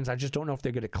offensive weapons. I just don't know if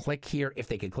they're going to click here. If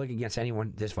they can click against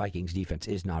anyone, this Vikings defense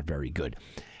is not very good.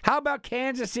 How about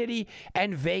Kansas City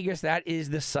and Vegas? That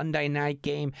is the Sunday night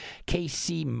game.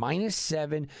 KC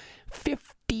 -7.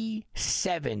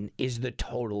 57 is the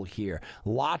total here.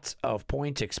 Lots of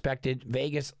points expected.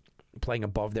 Vegas playing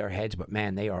above their heads, but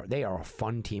man, they are a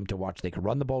fun team to watch. They can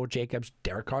run the ball with Jacobs.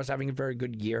 Derek Carr's having a very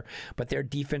good year, but their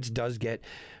defense does get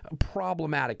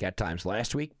problematic at times.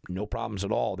 Last week, no problems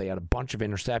at all. They had a bunch of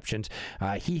interceptions.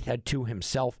 Heath had 2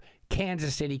 himself.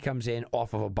 Kansas City comes in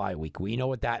off of a bye week. We know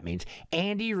what that means.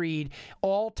 Andy Reid,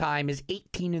 all-time, is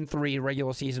 18-3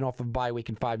 regular season off of a bye week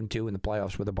and 5-2 in the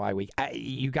playoffs with a bye week.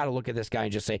 You got to look at this guy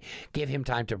and just say, give him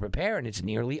time to prepare, and it's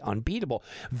nearly unbeatable.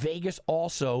 Vegas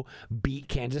also beat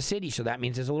Kansas City, so that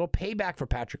means there's a little payback for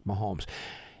Patrick Mahomes.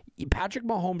 Patrick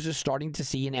Mahomes is starting to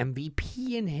see an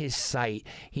MVP in his sight.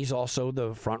 He's also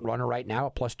the front runner right now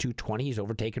at plus 220. He's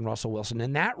overtaken Russell Wilson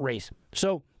in that race.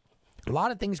 So a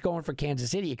lot of things going for Kansas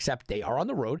City, except they are on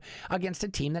the road against a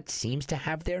team that seems to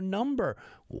have their number.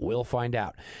 We'll find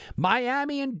out.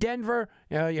 Miami and Denver.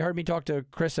 You heard me talk to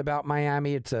Chris about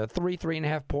Miami. It's a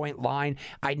 3.5 point line.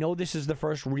 I know this is the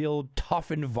first real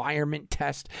tough environment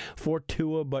test for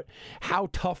Tua, but how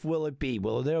tough will it be?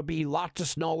 Will there be lots of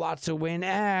snow, lots of wind?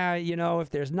 If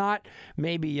there's not,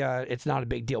 maybe it's not a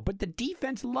big deal. But the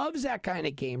defense loves that kind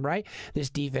of game, right? This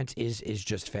defense is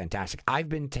just fantastic. I've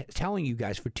been telling you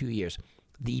guys for 2 years,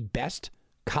 the best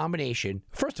combination,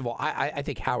 first of all, I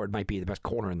think Howard might be the best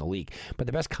corner in the league, but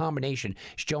the best combination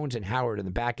is Jones and Howard in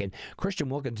the back end. Christian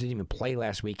Wilkins didn't even play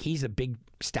last week. He's a big,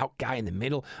 stout guy in the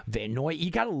middle. Van Noy, you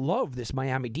got to love this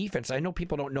Miami defense. I know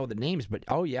people don't know the names, but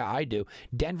oh yeah, I do.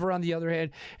 Denver, on the other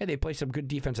hand, and they play some good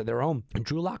defense of their own. And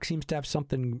Drew Lock seems to have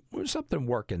something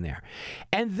working there.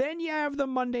 And then you have the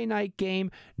Monday night game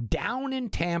down in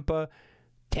Tampa.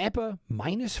 Tampa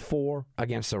 -4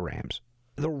 against the Rams.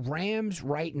 The Rams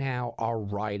right now are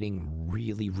riding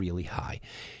really, really high.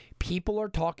 People are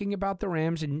talking about the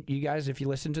Rams, and you guys, if you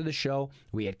listen to the show,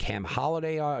 we had Doc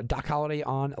Holliday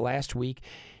on last week,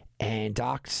 and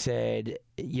Doc said,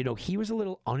 he was a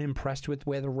little unimpressed with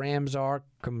where the Rams are,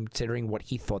 considering what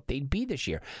he thought they'd be this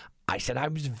year. I said I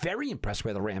was very impressed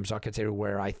where the Rams are, considering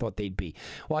where I thought they'd be.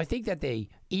 Well, I think that they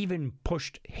even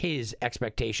pushed his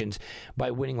expectations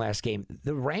by winning last game.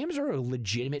 The Rams are a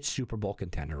legitimate Super Bowl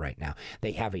contender right now.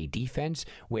 They have a defense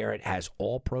where it has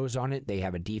all pros on it. They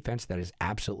have a defense that is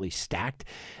absolutely stacked.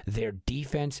 Their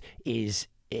defense is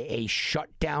a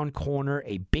shutdown corner,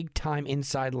 a big-time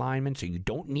inside lineman, so you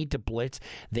don't need to blitz.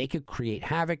 They could create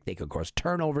havoc. They could cause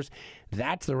turnovers.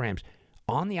 That's the Rams.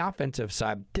 On the offensive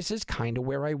side, this is kind of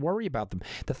where I worry about them.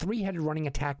 The 3-headed running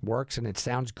attack works, and it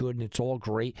sounds good, and it's all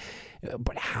great,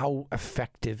 but how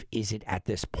effective is it at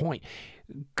this point?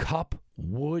 Kupp,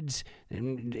 Woods,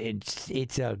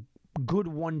 it's a good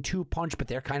 1-2 punch, but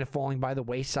they're kind of falling by the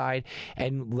wayside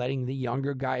and letting the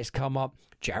younger guys come up.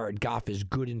 Jared Goff is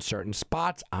good in certain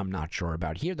spots. I'm not sure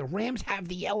about here. The Rams have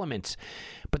the elements,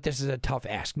 but this is a tough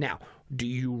ask. Now, do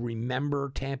you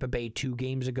remember Tampa Bay 2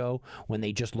 games ago when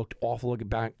they just looked awful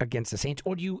against the Saints?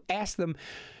 Or do you ask them,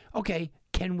 okay,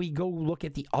 can we go look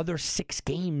at the other 6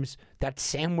 games that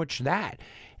sandwich that?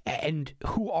 And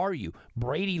who are you?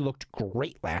 Brady looked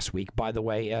great last week, by the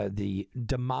way. The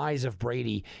demise of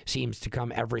Brady seems to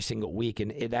come every single week, and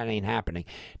that ain't happening.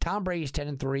 Tom Brady's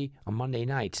 10-3 on Monday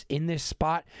nights. In this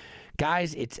spot,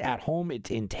 guys, it's at home. It's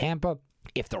in Tampa.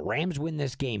 If the Rams win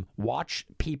this game, watch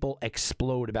people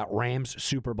explode about Rams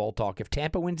Super Bowl talk. If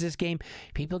Tampa wins this game,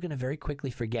 people are going to very quickly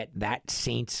forget that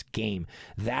Saints game.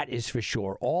 That is for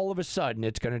sure. All of a sudden,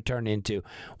 it's going to turn into,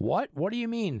 what? What do you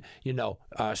mean,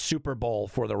 Super Bowl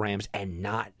for the Rams and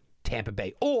not Tampa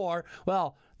Bay? Or,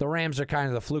 well, the Rams are kind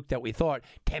of the fluke that we thought.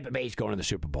 Tampa Bay's going to the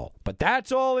Super Bowl. But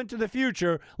that's all into the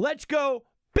future. Let's go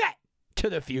bet to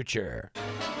the future.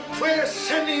 We're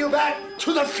sending you back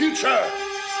to the future.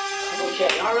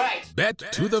 Okay, all right. Bet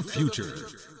to the future.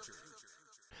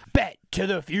 Bet to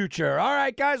the future. All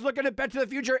right, guys, looking at Bet to the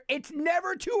future. It's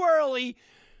never too early,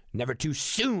 never too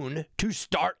soon to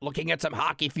start looking at some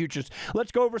hockey futures.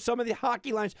 Let's go over some of the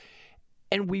hockey lines.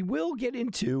 And we will get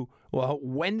into,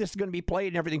 when this is going to be played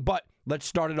and everything, but let's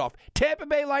start it off. Tampa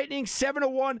Bay Lightning,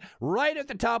 7-1, right at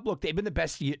the top. Look, they've been the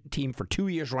best team for 2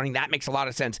 years running. That makes a lot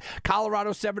of sense.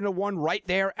 Colorado, 7-1, right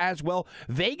there as well.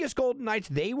 Vegas Golden Knights,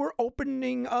 they were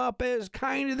opening up as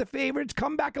kind of the favorites.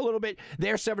 Come back a little bit.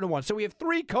 They're 7-1. So we have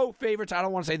three co-favorites. I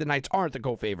don't want to say the Knights aren't the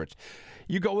co-favorites.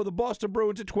 You go with the Boston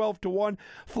Bruins at 12-1,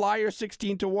 Flyers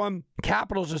 16-1,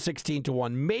 Capitals are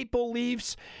 16-1, Maple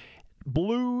Leafs,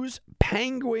 Blues,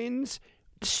 Penguins,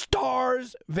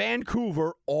 Stars,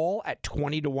 Vancouver, all at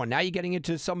 20-1. Now you're getting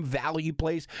into some value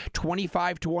plays.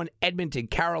 25-1, Edmonton,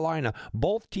 Carolina.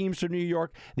 Both teams from New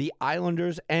York, the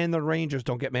Islanders and the Rangers.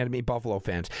 Don't get mad at me, Buffalo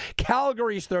fans.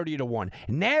 Calgary's 30-1.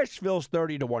 Nashville's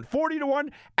 30-1.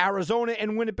 40-1, Arizona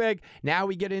and Winnipeg. Now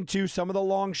we get into some of the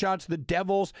long shots. The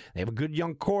Devils, they have a good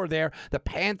young core there. The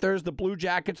Panthers, the Blue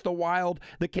Jackets, the Wild,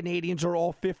 the Canadians are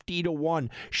all 50-1.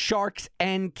 Sharks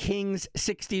and Kings,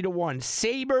 60-1.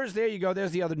 Sabres, there you go.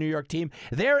 There's the other New York team.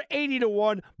 They're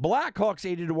 80-1. Blackhawks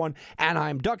 80-1.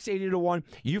 Anaheim Ducks 80-1.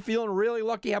 You feeling really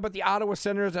lucky? How about the Ottawa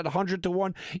Senators at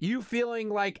 100-1? You feeling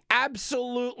like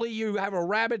absolutely you have a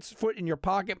rabbit's foot in your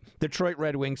pocket? Detroit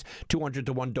Red Wings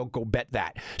 200-1. Don't go bet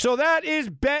that. So that is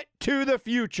Bet to the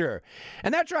Future.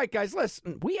 And that's right, guys.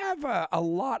 Listen, we have a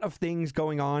lot of things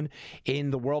going on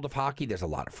in the world of hockey. There's a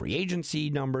lot of free agency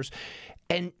numbers.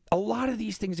 And a lot of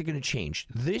these things are going to change.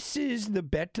 This is the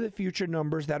Bet to the Future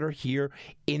numbers that are here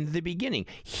in the beginning.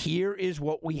 Here is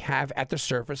what we have at the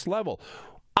surface level.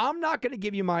 I'm not going to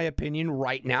give you my opinion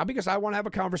right now because I want to have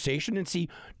a conversation and see,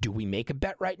 do we make a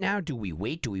bet right now? Do we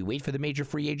wait? Do we wait for the major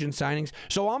free agent signings?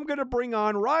 So I'm going to bring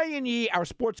on Ryan Yee, our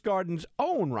Sports Garden's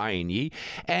own Ryan Yee,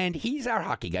 and he's our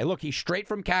hockey guy. Look, he's straight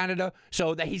from Canada,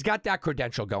 so that he's got that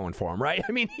credential going for him, right?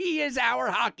 I mean, he is our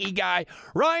hockey guy.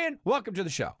 Ryan, welcome to the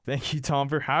show. Thank you, Tom,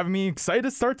 for having me. Excited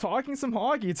to start talking some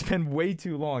hockey. It's been way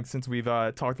too long since we've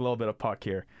talked a little bit of puck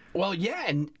here. Well, yeah,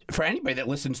 and for anybody that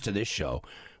listens to this show,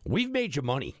 we've made you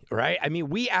money, right? I mean,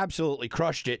 we absolutely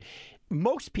crushed it.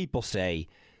 Most people say,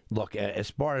 look, as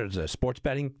far as sports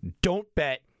betting, don't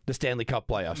bet the Stanley Cup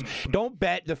playoffs. Don't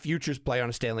bet the futures play on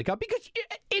a Stanley Cup because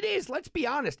it is, let's be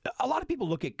honest. A lot of people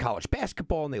look at college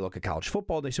basketball and they look at college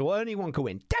football and they say, well, anyone can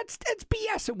win. That's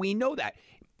BS, and we know that.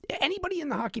 Anybody in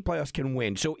the hockey playoffs can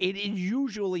win, so it is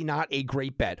usually not a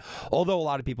great bet. Although a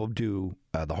lot of people do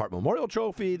the Hart Memorial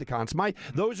Trophy, the Conn Smythe,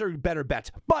 those are better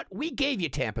bets. But we gave you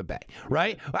Tampa Bay,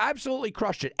 right? Absolutely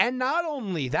crushed it. And not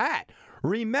only that,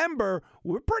 remember,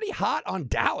 we're pretty hot on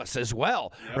Dallas as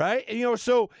well, right?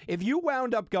 So if you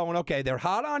wound up going, okay, they're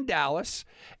hot on Dallas,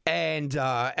 and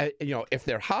if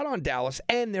they're hot on Dallas,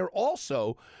 and they're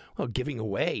also giving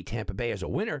away Tampa Bay as a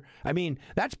winner, I mean,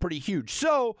 that's pretty huge.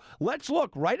 So let's look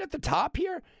right at the top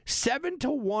here.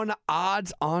 7-1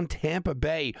 odds on Tampa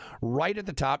Bay right at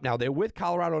the top. Now, they're with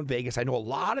Colorado and Vegas. I know a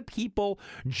lot of people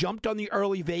jumped on the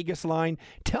early Vegas line.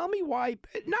 Tell me why,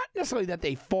 not necessarily that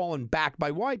they've fallen back,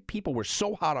 by why people were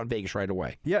so hot on Vegas right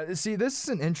away. Yeah, see, this is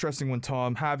an interesting one,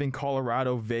 Tom, having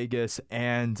Colorado, Vegas,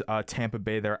 and Tampa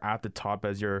Bay there at the top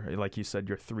as like you said,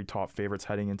 your three top favorites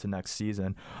heading into next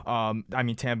season. I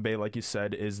mean, Tampa Bay, like you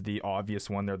said, is the obvious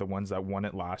one. They're the ones that won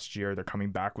it last year. They're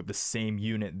coming back with the same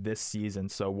unit this season,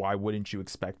 so why wouldn't you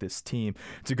expect this team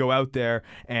to go out there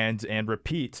and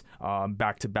repeat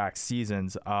back-to-back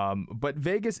seasons? But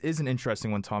Vegas is an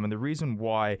interesting one, Tom, and the reason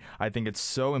why I think it's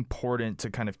so important to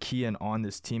kind of key in on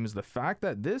this team is the fact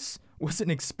that this was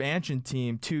an expansion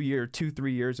team 3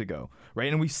 years ago,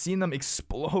 right? And we've seen them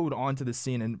explode onto the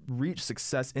scene and reach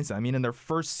success instantly. I mean, in their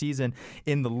first season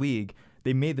in the league,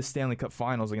 They made the Stanley Cup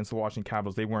Finals against the Washington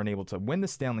Capitals. They weren't able to win the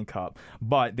Stanley Cup,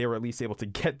 but they were at least able to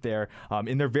get there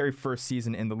in their very first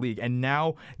season in the league. And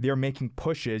now they're making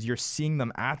pushes. You're seeing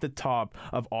them at the top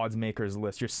of odds makers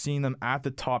list. You're seeing them at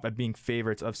the top at being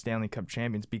favorites of Stanley Cup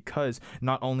champions, because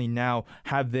not only now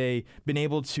have they been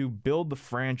able to build the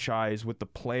franchise with the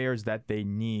players that they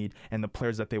need and the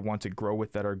players that they want to grow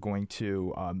with that are going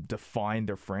to define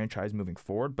their franchise moving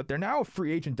forward, but they're now a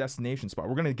free agent destination spot.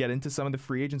 We're going to get into some of the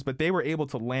free agents, but they were able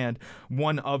to land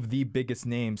one of the biggest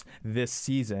names this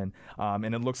season,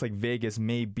 and it looks like Vegas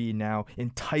may be now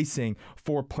enticing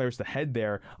for players to head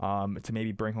there to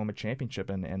maybe bring home a championship.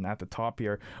 And at the top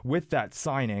here with that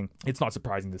signing, it's not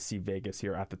surprising to see Vegas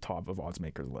here at the top of odds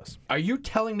makers list. Are you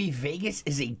telling me Vegas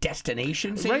is a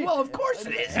destination city? Right. Well, of course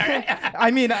it is.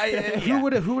 I mean, who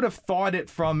would have thought it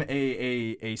from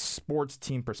a sports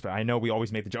team perspective? I know we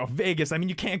always make the joke, Vegas. I mean,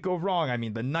 you can't go wrong. I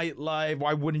mean, the nightlife.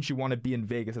 Why wouldn't you want to be in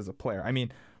Vegas as a player? I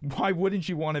mean, why wouldn't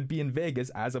you want to be in Vegas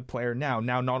as a player now?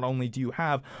 Now, not only do you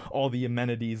have all the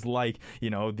amenities like,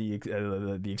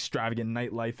 the extravagant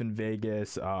nightlife in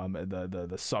Vegas,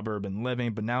 the suburban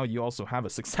living, but now you also have a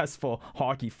successful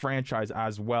hockey franchise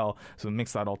as well. So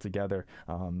mix that all together,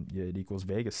 it equals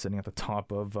Vegas sitting at the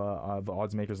top of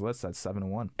odds makers list at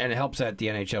 7-1. And it helps that the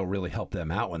NHL really helped them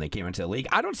out when they came into the league.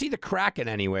 I don't see the Kraken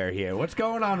anywhere here. What's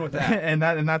going on with that? and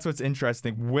that's what's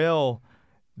interesting. Will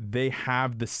they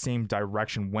have the same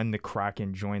direction when the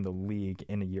Kraken join the league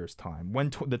in a year's time? When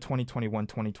the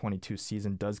 2021-2022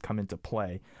 season does come into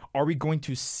play, are we going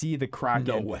to see the Kraken?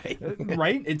 No way.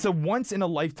 Right? It's a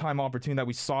once-in-a-lifetime opportunity that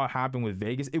we saw happen with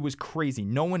Vegas. It was crazy.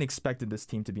 No one expected this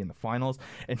team to be in the finals.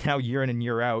 And now year in and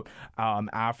year out,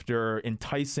 after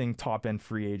enticing top-end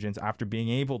free agents, after being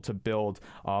able to build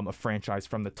a franchise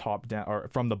from the top down or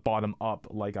from the bottom up,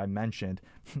 like I mentioned,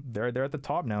 they're at the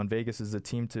top now, and Vegas is a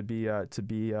team to be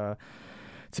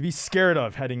scared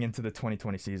of heading into the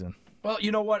 2020 season. Well,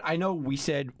 you know what? I know we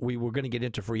said we were going to get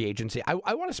into free agency.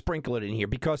 I want to sprinkle it in here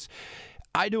because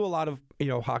I do a lot of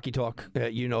hockey talk.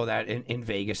 You know that in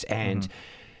Vegas, and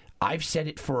I've said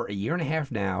it for a year and a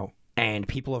half now, and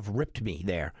people have ripped me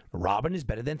there. Robin is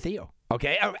better than Theo.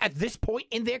 Okay, at this point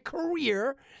in their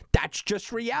career, that's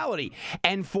just reality.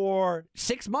 And for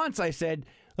 6 months, I said,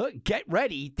 look, get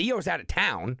ready. Theo's out of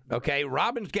town. Okay,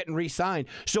 Robin's getting re-signed.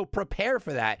 So prepare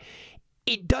for that.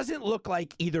 It doesn't look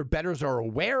like either bettors are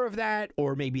aware of that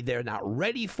or maybe they're not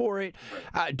ready for it.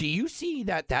 Do you see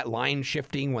that line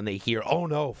shifting when they hear, oh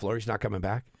no, Fleury's not coming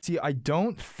back? See, I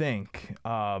don't think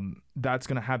that's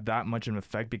going to have that much of an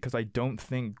effect because I don't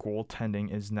think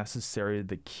goaltending is necessarily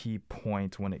the key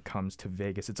point when it comes to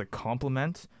Vegas. It's a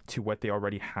complement to what they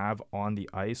already have on the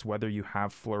ice, whether you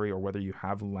have Fleury or whether you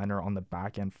have Leonard on the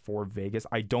back end for Vegas.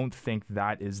 I don't think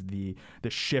that is the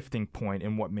shifting point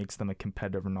in what makes them a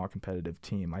competitive or not competitive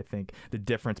team. I think the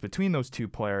difference between those two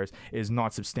players is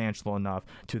not substantial enough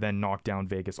to then knock down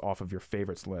Vegas off of your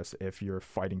favorites list if you're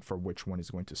fighting for which one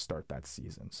is going to start that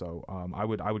season. So I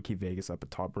would keep Vegas up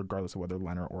at top regardless of whether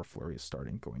Leonard or Fleury is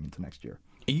starting going into next year.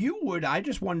 You would. I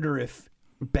just wonder if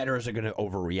bettors are going to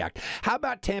overreact. How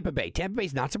about Tampa Bay? Tampa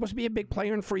Bay's not supposed to be a big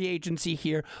player in free agency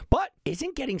here, but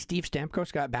isn't getting Steve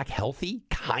Stamkos got back healthy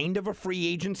kind of a free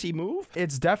agency move?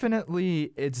 It's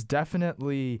definitely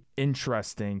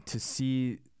interesting to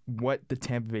see what the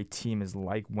Tampa Bay team is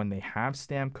like when they have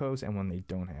Stamkos and when they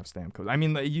don't have Stamkos. I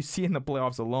mean, you see in the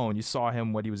playoffs alone, you saw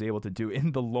him, what he was able to do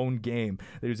in the lone game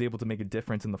that he was able to make a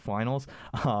difference in the finals.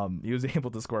 He was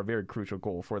able to score a very crucial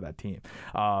goal for that team.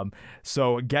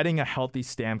 So getting a healthy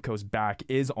Stamkos back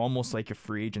is almost like a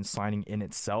free agent signing in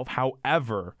itself.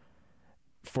 However,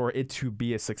 for it to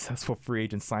be a successful free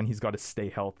agent sign, he's got to stay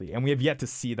healthy. And we have yet to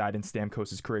see that in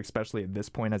Stamkos' career, especially at this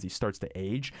point as he starts to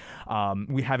age.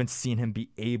 We haven't seen him be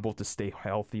able to stay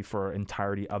healthy for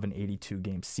entirety of an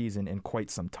 82-game season in quite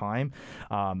some time.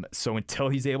 So until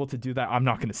he's able to do that, I'm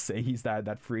not going to say he's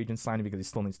that free agent signing because he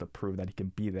still needs to prove that he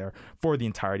can be there for the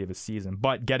entirety of a season.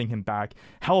 But getting him back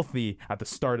healthy at the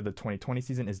start of the 2020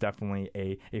 season is definitely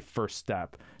a first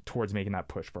step towards making that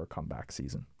push for a comeback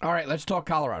season. All right, let's talk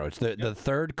Colorado. It's the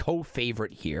third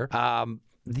co-favorite here.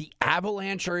 The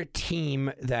Avalanche are a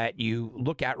team that you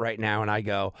look at right now, and I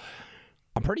go,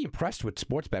 I'm pretty impressed with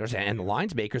sports bettors and the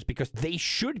lines makers because they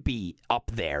should be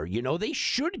up there. They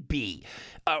should be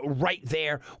right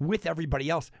there with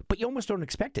everybody else, but you almost don't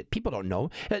expect it. People don't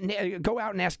know. Go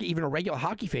out and ask even a regular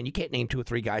hockey fan. You can't name 2 or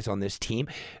 3 guys on this team.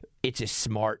 It's a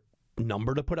smart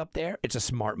number to put up there. It's a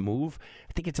smart move.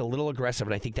 I think it's a little aggressive,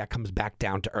 and I think that comes back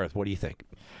down to earth. What do you think?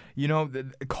 You know,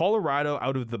 Colorado,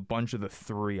 out of the bunch of the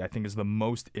three, I think is the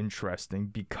most interesting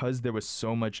because there was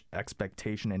so much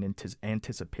expectation and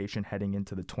anticipation heading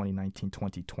into the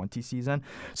 2019-2020 season.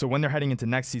 So when they're heading into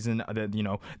next season, you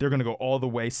know, they're going to go all the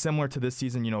way similar to this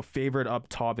season, you know, favorite up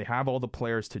top. They have all the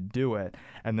players to do it,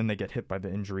 and then they get hit by the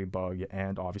injury bug,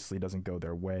 and obviously it doesn't go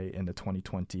their way in the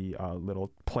 2020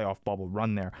 little playoff bubble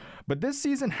run there. But this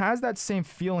season has that same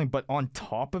feeling, but on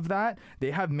top of that,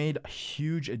 they have made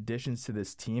huge additions to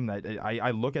this team. That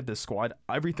I look at this squad,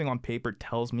 everything on paper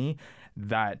tells me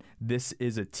that this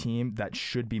is a team that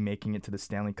should be making it to the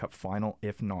Stanley Cup final,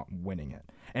 if not winning it.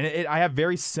 And I have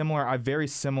very similar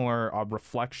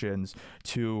reflections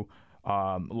to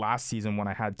last season when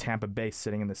I had Tampa Bay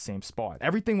sitting in the same spot.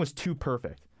 Everything was too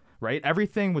perfect. Right?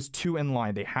 Everything was too in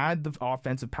line. They had the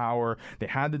offensive power. They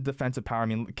had the defensive power. I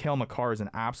mean, Cale Makar is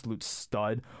an absolute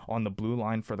stud on the blue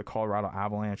line for the Colorado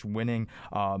Avalanche, winning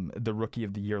the Rookie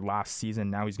of the Year last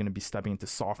season. Now he's going to be stepping into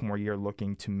sophomore year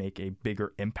looking to make a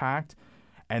bigger impact.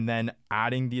 And then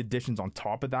adding the additions on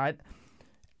top of that.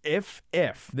 If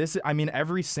this, I mean,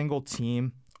 every single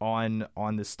team on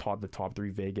this the top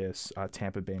three, Vegas,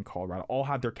 Tampa Bay, and Colorado, all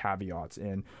have their caveats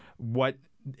in what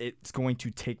it's going to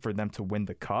take for them to win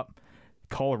the cup.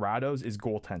 Colorado's is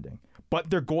goaltending, but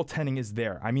their goaltending is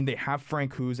there. I mean, they have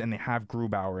Frank Hughes and they have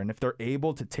Grubauer, and if they're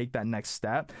able to take that next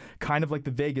step, kind of like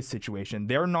the Vegas situation,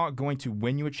 they're not going to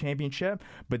win you a championship,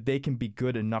 but they can be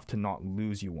good enough to not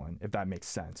lose you one, if that makes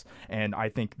sense. And I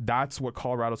think that's what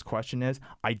Colorado's question is.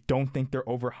 I don't think they're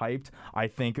overhyped. I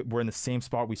think we're in the same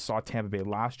spot we saw Tampa Bay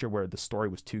last year, where the story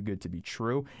was too good to be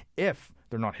true. If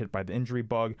they're not hit by the injury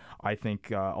bug, I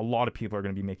think a lot of people are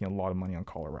going to be making a lot of money on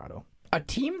Colorado. A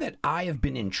team that I have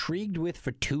been intrigued with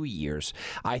for 2 years.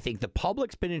 I think the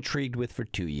public's been intrigued with for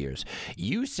 2 years.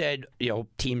 You said,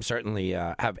 teams certainly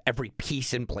have every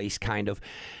piece in place, kind of.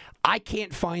 I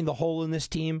can't find the hole in this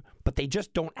team, but they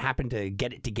just don't happen to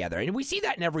get it together. And we see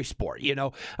that in every sport.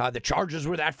 The Chargers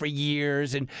were that for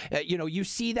years. And, you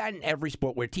see that in every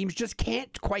sport where teams just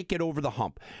can't quite get over the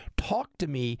hump. Talk to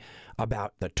me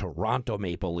about the Toronto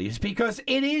Maple Leafs, because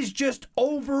it is just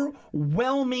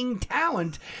overwhelming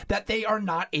talent that they are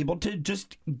not able to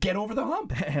just get over the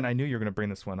hump. And I knew you were going to bring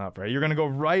this one up, right? You're going to go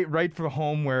right for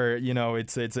home where,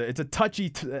 it's a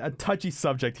touchy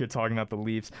subject here talking about the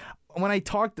Leafs. When I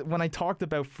talked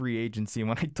about free agency,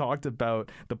 when I talked about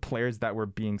the players that were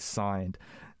being signed,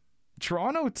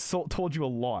 Toronto told you a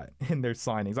lot in their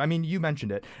signings. I mean, you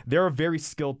mentioned it. They're a very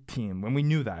skilled team, and we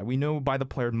knew that. We know by the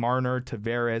players Marner,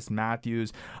 Tavares,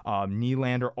 Matthews,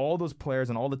 Nylander, all those players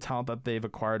and all the talent that they've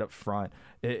acquired up front.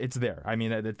 It's there. I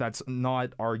mean, that's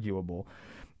not arguable.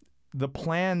 The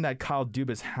plan that Kyle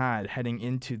Dubas had heading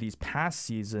into these past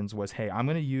seasons was, hey, I'm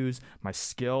going to use my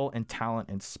skill and talent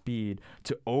and speed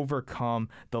to overcome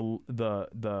the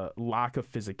lack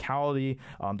of physicality,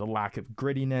 the lack of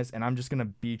grittiness, and I'm just going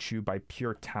to beat you by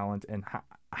pure talent and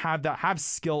have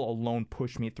skill alone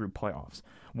push me through playoffs.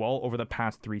 Well, over the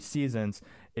past 3 seasons,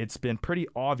 it's been pretty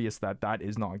obvious that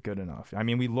is not good enough. I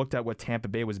mean, we looked at what Tampa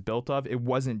Bay was built of. It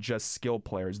wasn't just skill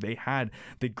players. They had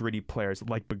the gritty players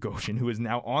like Bogosian, who is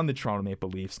now on the Toronto Maple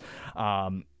Leafs,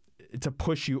 to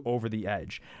push you over the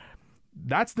edge.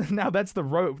 That's the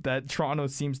road that Toronto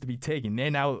seems to be taking. They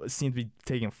now seem to be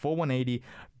taking a full 180,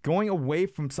 going away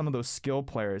from some of those skill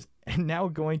players and now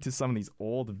going to some of these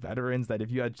old veterans that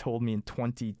if you had told me in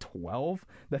 2012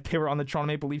 that they were on the Toronto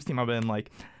Maple Leafs team, I've been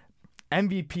like,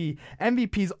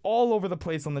 MVPs all over the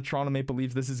place on the Toronto Maple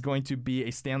Leafs. This is going to be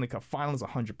a Stanley Cup Finals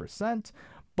 100%.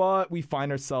 But we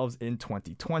find ourselves in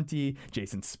 2020.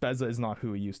 Jason Spezza is not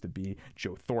who he used to be.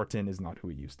 Joe Thornton is not who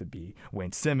he used to be.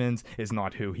 Wayne Simmons is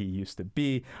not who he used to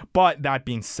be. But that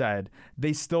being said,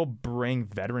 they still bring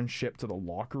veteranship to the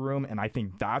locker room, and I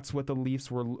think that's what the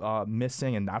Leafs were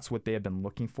missing, and that's what they have been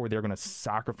looking for. They're going to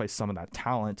sacrifice some of that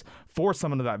talent for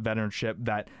some of that veteranship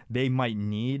that they might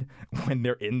need when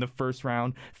they're in the first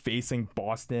round facing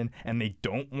Boston, and they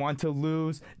don't want to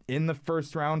lose in the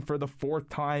first round for the 4th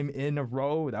time in a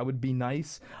row. That would be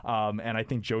nice. And I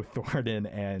think Joe Thornton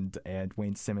and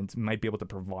Wayne Simmons might be able to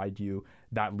provide you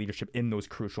that leadership in those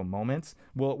crucial moments.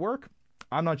 Will it work?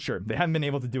 I'm not sure. They haven't been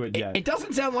able to do it yet. It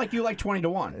doesn't sound like you like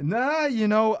 20-1.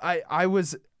 Nah, I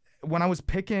was when I was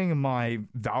picking my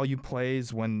value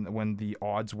plays when the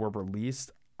odds were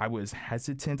released, I was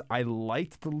hesitant. I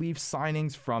liked the Leafs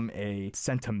signings from a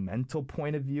sentimental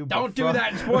point of view. Don't do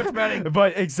that in sports betting.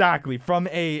 But exactly, from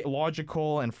a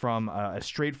logical and from a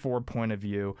straightforward point of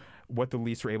view, what the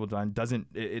Leafs are able to do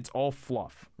it's all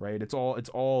fluff, right? It's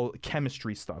all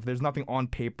chemistry stuff. There's nothing on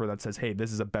paper that says, hey,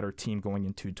 this is a better team going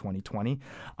into 2020.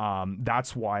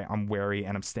 That's why I'm wary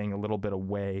and I'm staying a little bit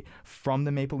away from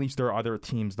the Maple Leafs. There are other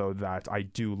teams, though, that I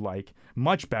do like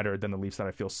much better than the Leafs that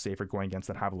I feel safer going against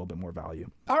that have a little bit more value.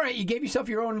 All right, you gave yourself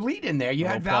your own lead in there. You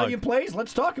had value plays.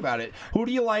 Let's talk about it. Who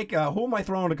do you like? Who am I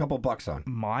throwing a couple bucks on?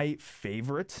 My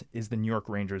favorite is the New York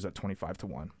Rangers at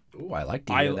 25-1. Ooh, I like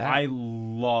to hear that. I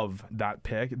love that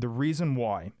pick. The reason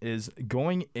why is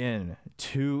going in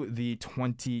to the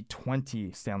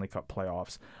 2020 Stanley Cup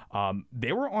playoffs,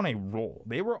 they were on a roll.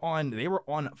 They were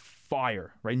on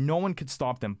fire, right? No one could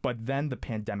stop them. But then the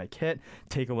pandemic hit,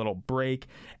 take a little break,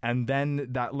 and then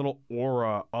that little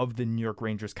aura of the New York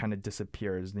Rangers kind of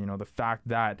disappears. You know, the fact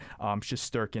that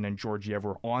Shesterkin and Georgiev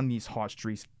were on these hot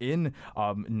streaks in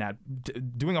net,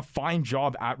 doing a fine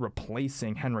job at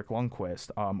replacing Henrik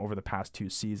Lundqvist over the past 2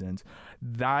 seasons.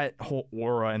 That whole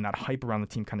aura and that hype around the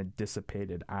team kind of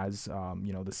dissipated as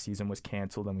the season was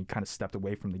canceled and we kind of stepped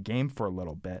away from the game for a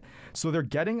little bit. So I think they're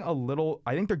getting a little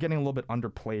bit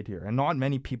underplayed here, and not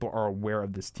many people are aware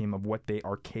of this team, of what they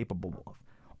are capable of.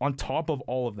 On top of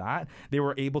all of that, they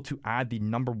were able to add the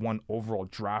number 1 overall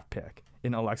draft pick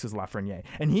in Alexis Lafreniere.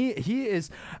 And he is,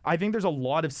 I think there's a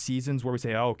lot of seasons where we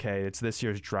say, oh, okay, it's this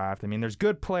year's draft. I mean, there's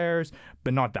good players,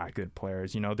 but not that good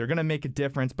players. You know, they're going to make a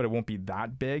difference, but it won't be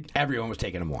that big. Everyone was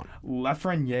taking him on.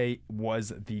 Lafreniere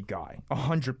was the guy,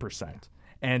 100%.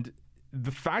 And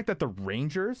the fact that the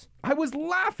Rangers, I was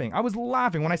laughing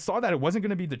when I saw that it wasn't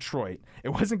going to be Detroit. It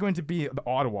wasn't going to be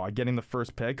Ottawa getting the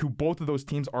first pick, who both of those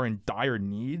teams are in dire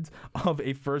needs of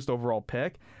a first overall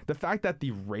pick. The fact that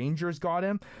the Rangers got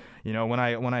him, you know, when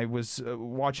I was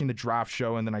watching the draft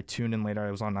show and then I tuned in later,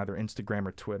 I was on either Instagram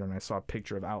or Twitter and I saw a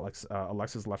picture of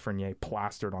Alexis Lafreniere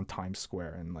plastered on Times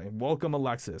Square and like, welcome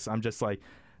Alexis. I'm just like,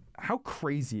 how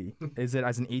crazy is it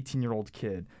as an 18-year-old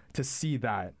kid to see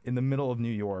that in the middle of New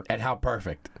York? And how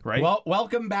perfect, right? Well,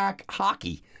 welcome back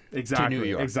hockey to New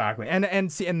York. Exactly.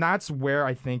 And that's where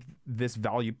I think this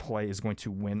value play is going to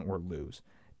win or lose.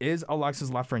 Is Alexis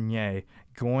Lafreniere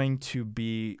going to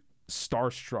be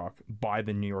starstruck by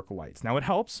the New York Lights? Now it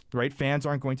helps, right? Fans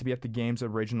aren't going to be at the games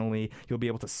originally. He'll be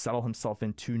able to settle himself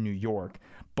into New York.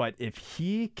 But if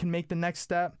he can make the next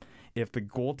step, if the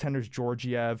goaltenders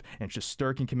Georgiev and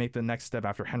Shesterkin can make the next step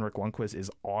after Henrik Lundqvist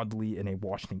is oddly in a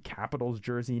Washington Capitals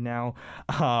jersey now,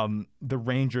 the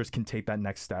Rangers can take that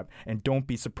next step. And don't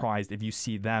be surprised if you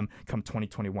see them come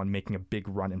 2021 making a big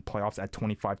run in playoffs at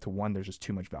 25-1. There's just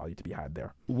too much value to be had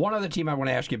there. One other team I want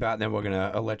to ask you about, and then we're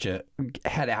going to let you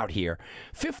head out here.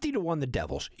 50-1, the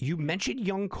Devils. You mentioned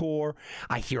young core.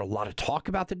 I hear a lot of talk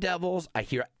about the Devils. I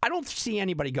don't see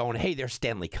anybody going, hey, they're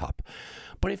Stanley Cup.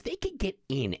 But if they could get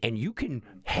in and you can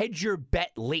hedge your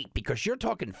bet late because you're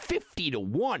talking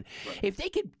 50-1, right. If they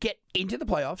could get into the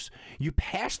playoffs, you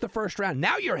pass the first round.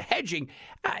 Now you're hedging.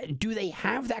 Do they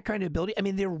have that kind of ability? I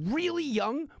mean, they're really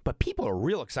young, but people are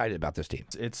real excited about this team.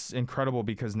 It's incredible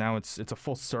because now it's a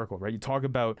full circle, right? You talk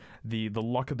about the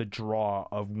luck of the draw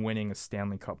of winning a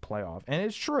Stanley Cup playoff, and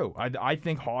it's true. I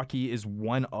think hockey is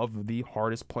one of the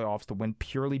hardest playoffs to win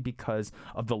purely because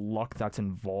of the luck that's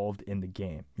involved in the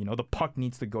game. You know, the puck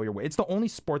needs to go your way. It's the only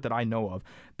sport that I know of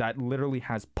that literally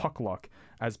has puck luck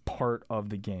as part of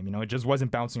the game. You know, it just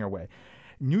wasn't bouncing our way.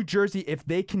 New Jersey, if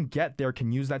they can get there,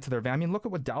 can use that to their advantage. I mean, look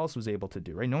at what Dallas was able to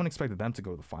do, right? No one expected them to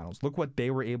go to the finals. Look what they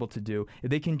were able to do. If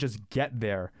they can just get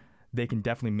there, they can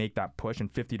definitely make that push,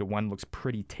 and 50-1 looks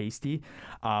pretty tasty.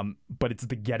 But it's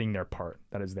the getting there part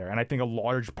that is there. And I think a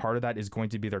large part of that is going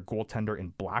to be their goaltender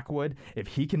in Blackwood. If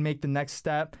he can make the next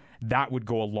step, that would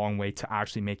go a long way to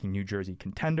actually making New Jersey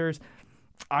contenders.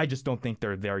 I just don't think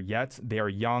they're there yet. They are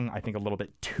young. I think a little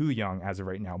bit too young as of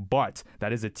right now. But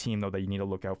that is a team, though, that you need to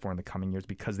look out for in the coming years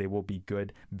because they will be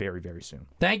good very, very soon.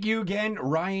 Thank you again,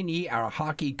 Ryan Yee, our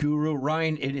hockey guru.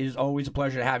 Ryan, it is always a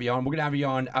pleasure to have you on. We're going to have you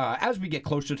on as we get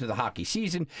closer to the hockey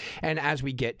season and as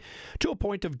we get to a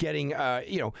point of getting,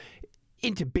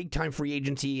 into big-time free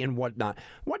agency and whatnot.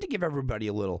 I want to give everybody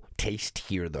a little taste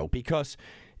here, though, because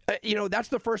that's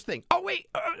the first thing. Oh, wait,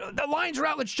 the lines are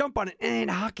out. Let's jump on it. And in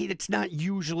hockey, that's not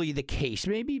usually the case.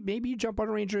 Maybe you jump on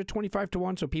a Ranger at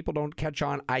 25-1 so people don't catch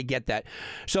on. I get that.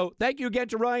 So thank you again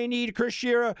to Ryan Yee, to Chris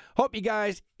Shearer. Hope you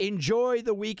guys enjoy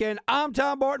the weekend. I'm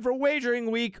Tom Barton for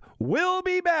Wagering Week. We'll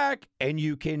be back, and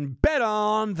you can bet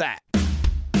on that.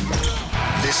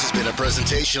 This has been a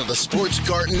presentation of the Sports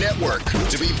Garden Network.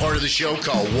 To be part of the show,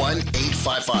 call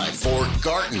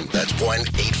 1-855-4GARTEN. That's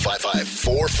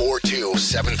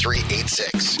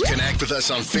 1-855-442-7386. Connect with us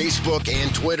on Facebook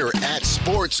and Twitter at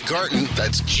Sports Garden.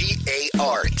 That's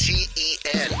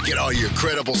GARTEN. Get all your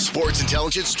credible sports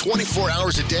intelligence 24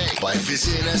 hours a day by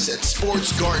visiting us at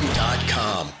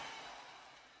sportsgarden.com.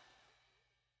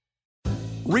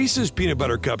 Reese's Peanut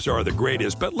Butter Cups are the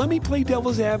greatest, but let me play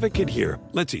devil's advocate here.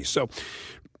 Let's see. So,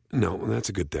 no, that's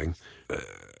a good thing.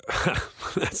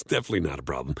 That's definitely not a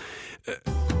problem.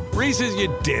 Reese's,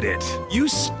 you did it. You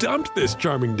stumped this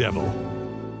charming devil.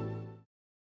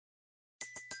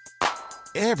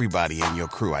 Everybody in your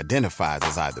crew identifies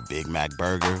as either Big Mac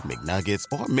Burger, McNuggets,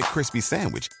 or McCrispy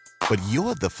Sandwich. But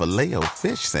you're the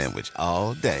Filet-O-Fish Sandwich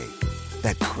all day.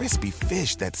 That crispy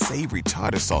fish, that savory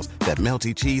tartar sauce, that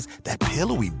melty cheese, that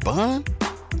pillowy bun.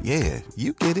 Yeah,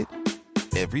 you get it.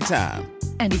 Every time.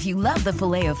 And if you love the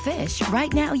Filet-O-Fish,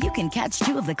 right now you can catch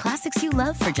 2 of the classics you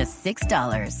love for just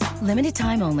 $6. Limited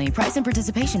time only. Price and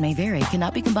participation may vary.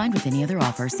 Cannot be combined with any other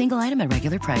offer. Single item at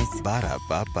regular price.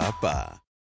 Ba-da-ba-ba-ba.